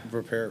can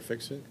repair or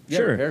fix it. Yeah,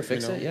 Sure. repair,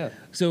 fix You know. it. Yeah.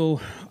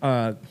 So,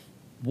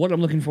 what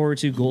I'm looking forward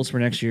to, goals for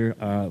next year,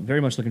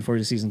 very much looking forward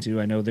to season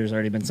 2. I know there's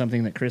already been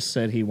something that Chris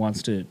said he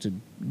wants to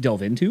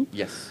delve into,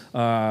 Yes.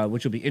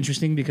 which will be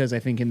interesting because I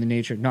think in the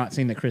nature, not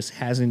saying that Chris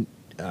hasn't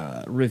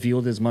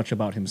revealed as much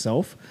about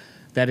himself,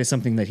 that is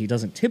something that he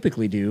doesn't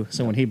typically do.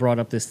 So when he brought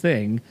up this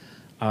thing,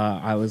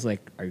 I was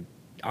like,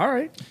 all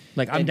right.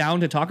 Like, I'm And- down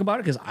to talk about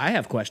it because I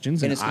have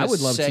questions And and it's I going would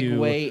to love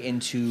segue to.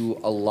 into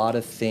a lot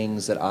of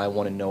things that I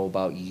want to know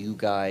about you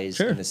guys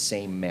Sure. in the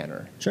same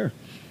manner. Sure.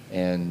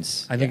 And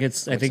I think yeah,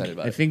 it's. I'm I think. excited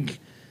about I it. think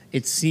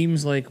it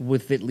seems like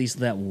with at least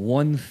that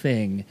one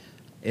thing,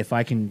 if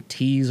I can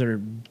tease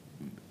or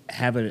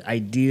have an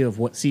idea of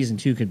what season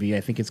 2 could be, I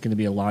think it's going to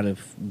be a lot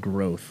of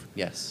growth.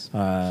 Yes.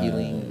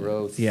 Healing,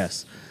 growth.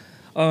 Yes.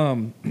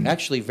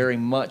 Actually, very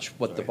much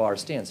what the bar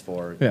stands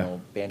for. Yeah. You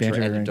know, banter,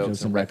 Banter,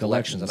 anecdotes, and recollections.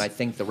 recollections. And I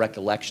think the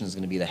recollections is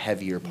going to be the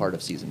heavier part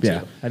of season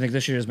Yeah. 2. I think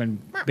this year has been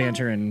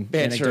banter and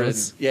Banter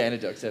anecdotes. and, yeah,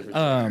 anecdotes.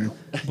 Everything.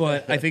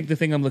 But I think the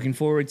thing I'm looking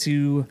forward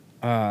to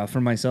for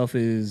myself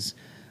is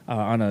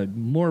on a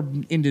more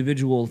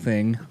individual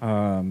thing,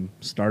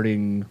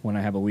 starting when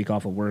I have a week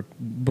off of work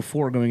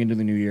before going into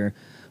the new year.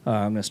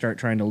 I'm going to start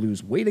trying to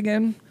lose weight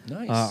again.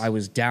 Nice. I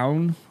was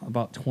down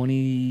about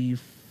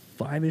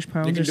 25-ish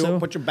pounds You can or do so. it.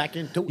 Put your back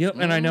into it. Yep,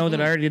 and I know that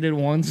I already did it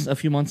once a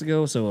few months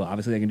ago, so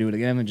obviously I can do it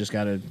again. I just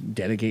got to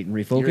dedicate and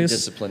refocus. You're a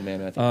disciplined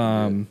man. I think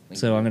you do.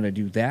 So I'm going to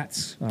do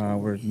that.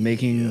 We're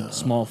making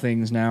small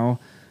things now.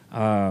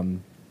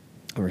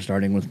 We're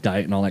starting with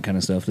diet and all that kind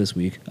of stuff this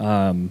week.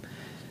 Yeah.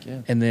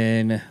 And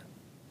then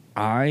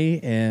I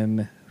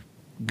am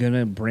going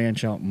to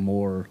branch out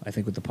more, I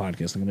think, with the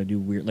podcast. I'm going to do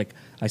weird. Like,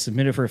 I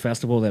submitted for a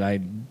festival that I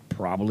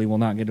probably will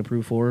not get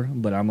approved for,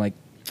 but I'm like,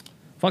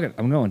 fuck it,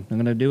 I'm going. I'm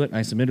going to do it.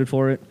 I submitted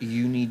for it.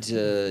 You need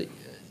to.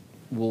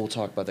 We'll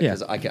talk about that Yeah.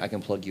 because I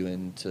can plug you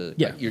into.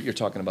 Yeah. You're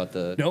talking about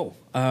the. No.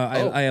 Oh, I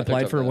I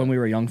applied thought for that- When We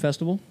Were Young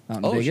festival out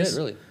in Oh Vegas. shit!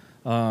 Really?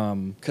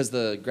 Because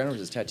the Grand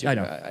Roses tattoo. I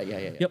know.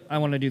 Yeah. Yep, I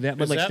want to do that.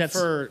 But Is like that that's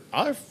for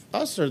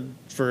us or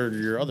for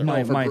your other?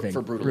 My- for, thing,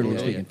 for brutally, brutally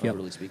yeah, speaking, for yep.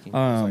 brutally speaking.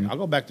 I'll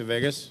go back to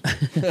Vegas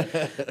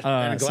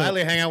and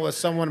gladly hang out with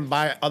someone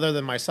other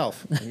than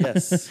myself.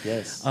 yes,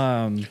 yes.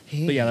 But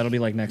yeah, that'll be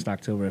like next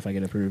October if I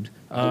get approved.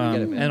 hope you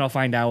get it, man. And I'll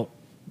find out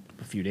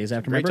a few days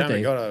after Great my time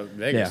birthday. to go to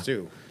Vegas Yeah.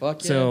 too.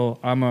 Fuck yeah. So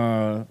I'm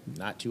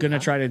Not too gonna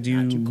hot, try to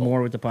do not too cold.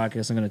 more with the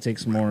podcast. I'm gonna take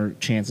some more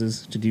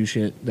chances to do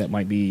shit that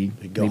might be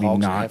Go maybe Hogs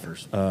and not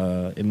Heifers.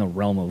 in the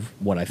realm of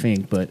what I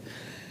think, but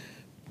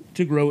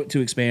to grow it,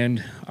 to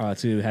expand,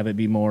 to have it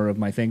be more of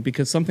my thing.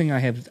 Because something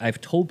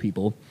I've told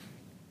people,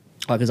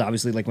 because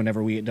obviously, like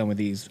whenever we get done with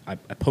these, I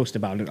post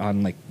about it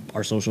on like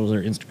our socials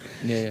or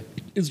yeah.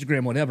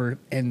 Instagram, whatever.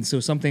 And so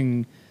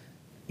something,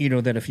 you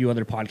know, that a few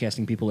other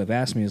podcasting people have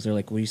asked me is they're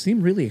like, well, you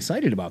seem really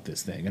excited about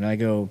this thing. And I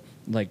go,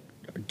 like,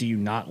 do you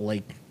not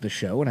like the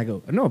show? And I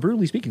go, no,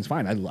 brutally speaking, it's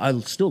fine. I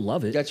still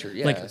love it. That's your-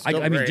 yeah, like, it's I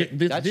still mean, great.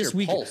 That's this your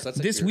week, pulse. That's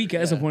like this your- week,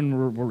 as of yeah.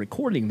 when we're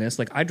recording this,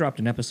 like, I dropped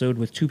an episode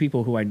with two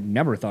people who I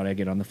never thought I'd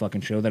get on the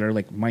fucking show that are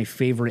like my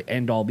favorite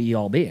end all be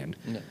all band.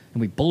 Yeah. And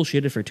we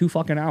bullshitted for 2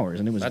 fucking hours,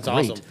 and it was That's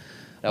great. awesome.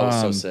 That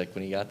was so sick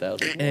when you got that. I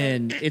was like,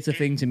 And it's a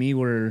thing to me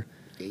where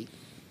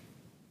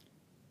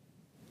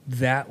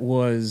that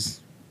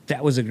was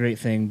a great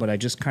thing, but I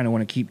just kind of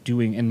want to keep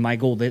doing. And my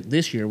goal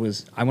this year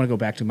was I want to go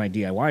back to my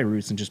DIY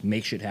roots and just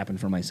make shit happen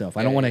for myself.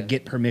 I don't Yeah, want to yeah.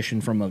 get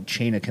permission from a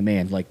chain of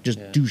command. Like, just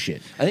Yeah. do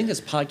shit. I think this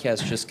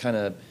podcast just kind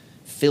of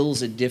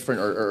fills a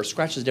different or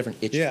scratches a different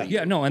itch Yeah. for you.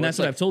 Yeah, no, and Where that's it's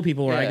what like- I've told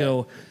people where I yeah.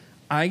 go,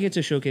 I get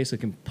to showcase a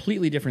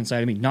completely different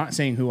side of me. Not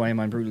saying who I am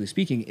on Brutally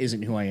Speaking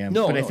isn't who I am,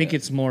 No, but I no, think yeah.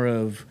 it's more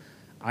of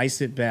I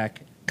sit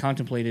back,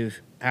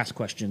 contemplative, ask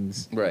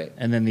questions, Right.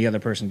 and then the other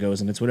person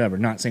goes and it's whatever.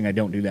 Not saying I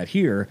don't do that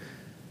here,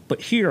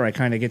 but here I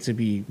kind of get to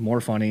be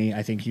more funny.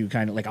 I think you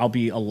kind of like I'll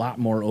be a lot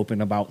more open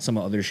about some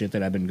other shit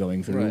that I've been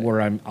going through, Right.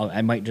 where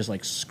I might just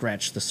like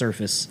scratch the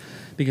surface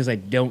because I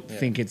don't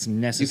think it's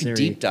necessary.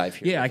 deep dive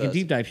here Yeah, I with can us.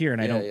 deep dive here,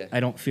 and Yeah, yeah. I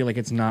don't feel like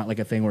it's not like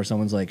a thing where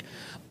someone's like,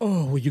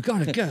 oh, well, you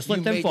gotta guess, let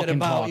You them made that fucking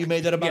about- talk. you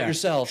made that about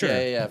yourself.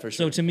 Yeah, yeah, for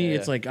So sure. to me, Yeah,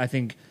 it's yeah. like I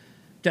think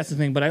that's the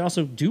thing. But I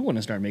also do want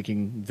to start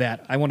making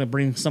that. I want to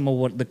bring some of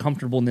what the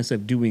comfortableness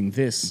of doing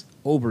this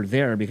over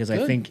there because I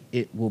Good. think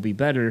it will be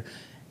better.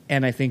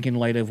 And I think in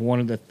light of one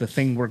of the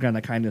thing we're going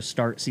to kind of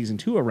start season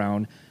 2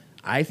 around,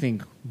 I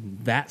think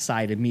that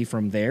side of me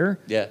from there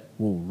Yeah.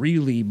 will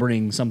really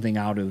bring something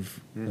out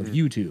of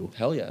you two.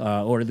 Hell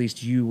yeah. Or at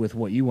least you with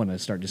what you want to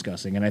start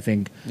discussing. And I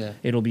think Yeah.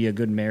 it'll be a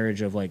good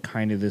marriage of like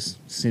kind of this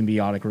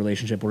symbiotic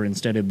relationship where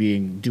instead of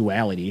being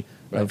duality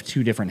of Right.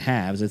 2 different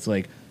halves, it's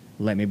like,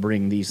 let me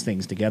bring these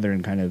things together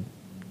and kind of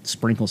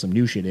sprinkle some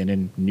new shit in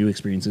and new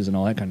experiences and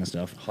all that kind of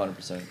stuff.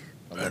 100%.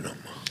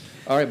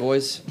 All right,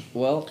 boys.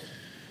 Well,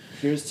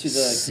 here's to the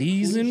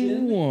Season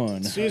conclusion.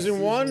 1. Season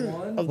one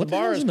of the What the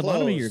bar hell's is in the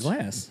bottom of your closed.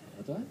 glass?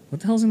 What's that? What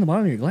the hell's in the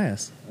bottom of your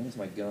glass? I think it's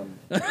my gum.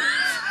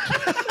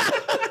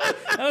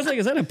 I was like,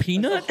 is that a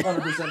peanut?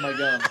 100% my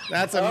gum.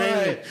 That's All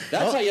amazing. right.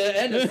 That's how you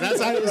end it.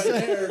 That's how you right say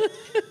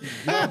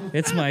there.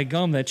 It's my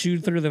gum that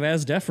chewed through the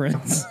vas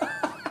deferens.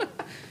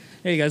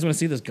 Hey, you guys want to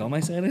see this gum I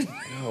sat in?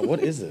 Oh, what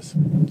is this?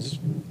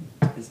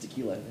 It's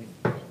tequila, I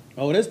think.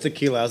 Oh, it is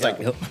tequila. I was like,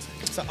 Yep.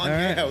 it's on, right.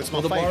 yeah, it's my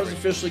Well, the bar is favorite.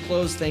 officially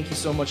closed. Thank you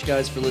so much,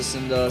 guys, for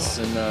listening to us.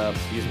 And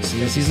See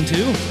you season 2.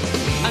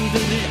 Under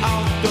the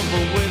October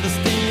with the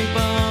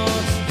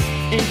steamboats,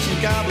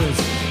 ancient goblins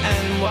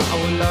and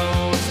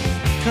wallows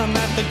come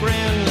at the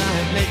grand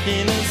light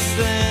making a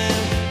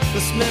sound. The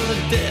smell of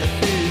death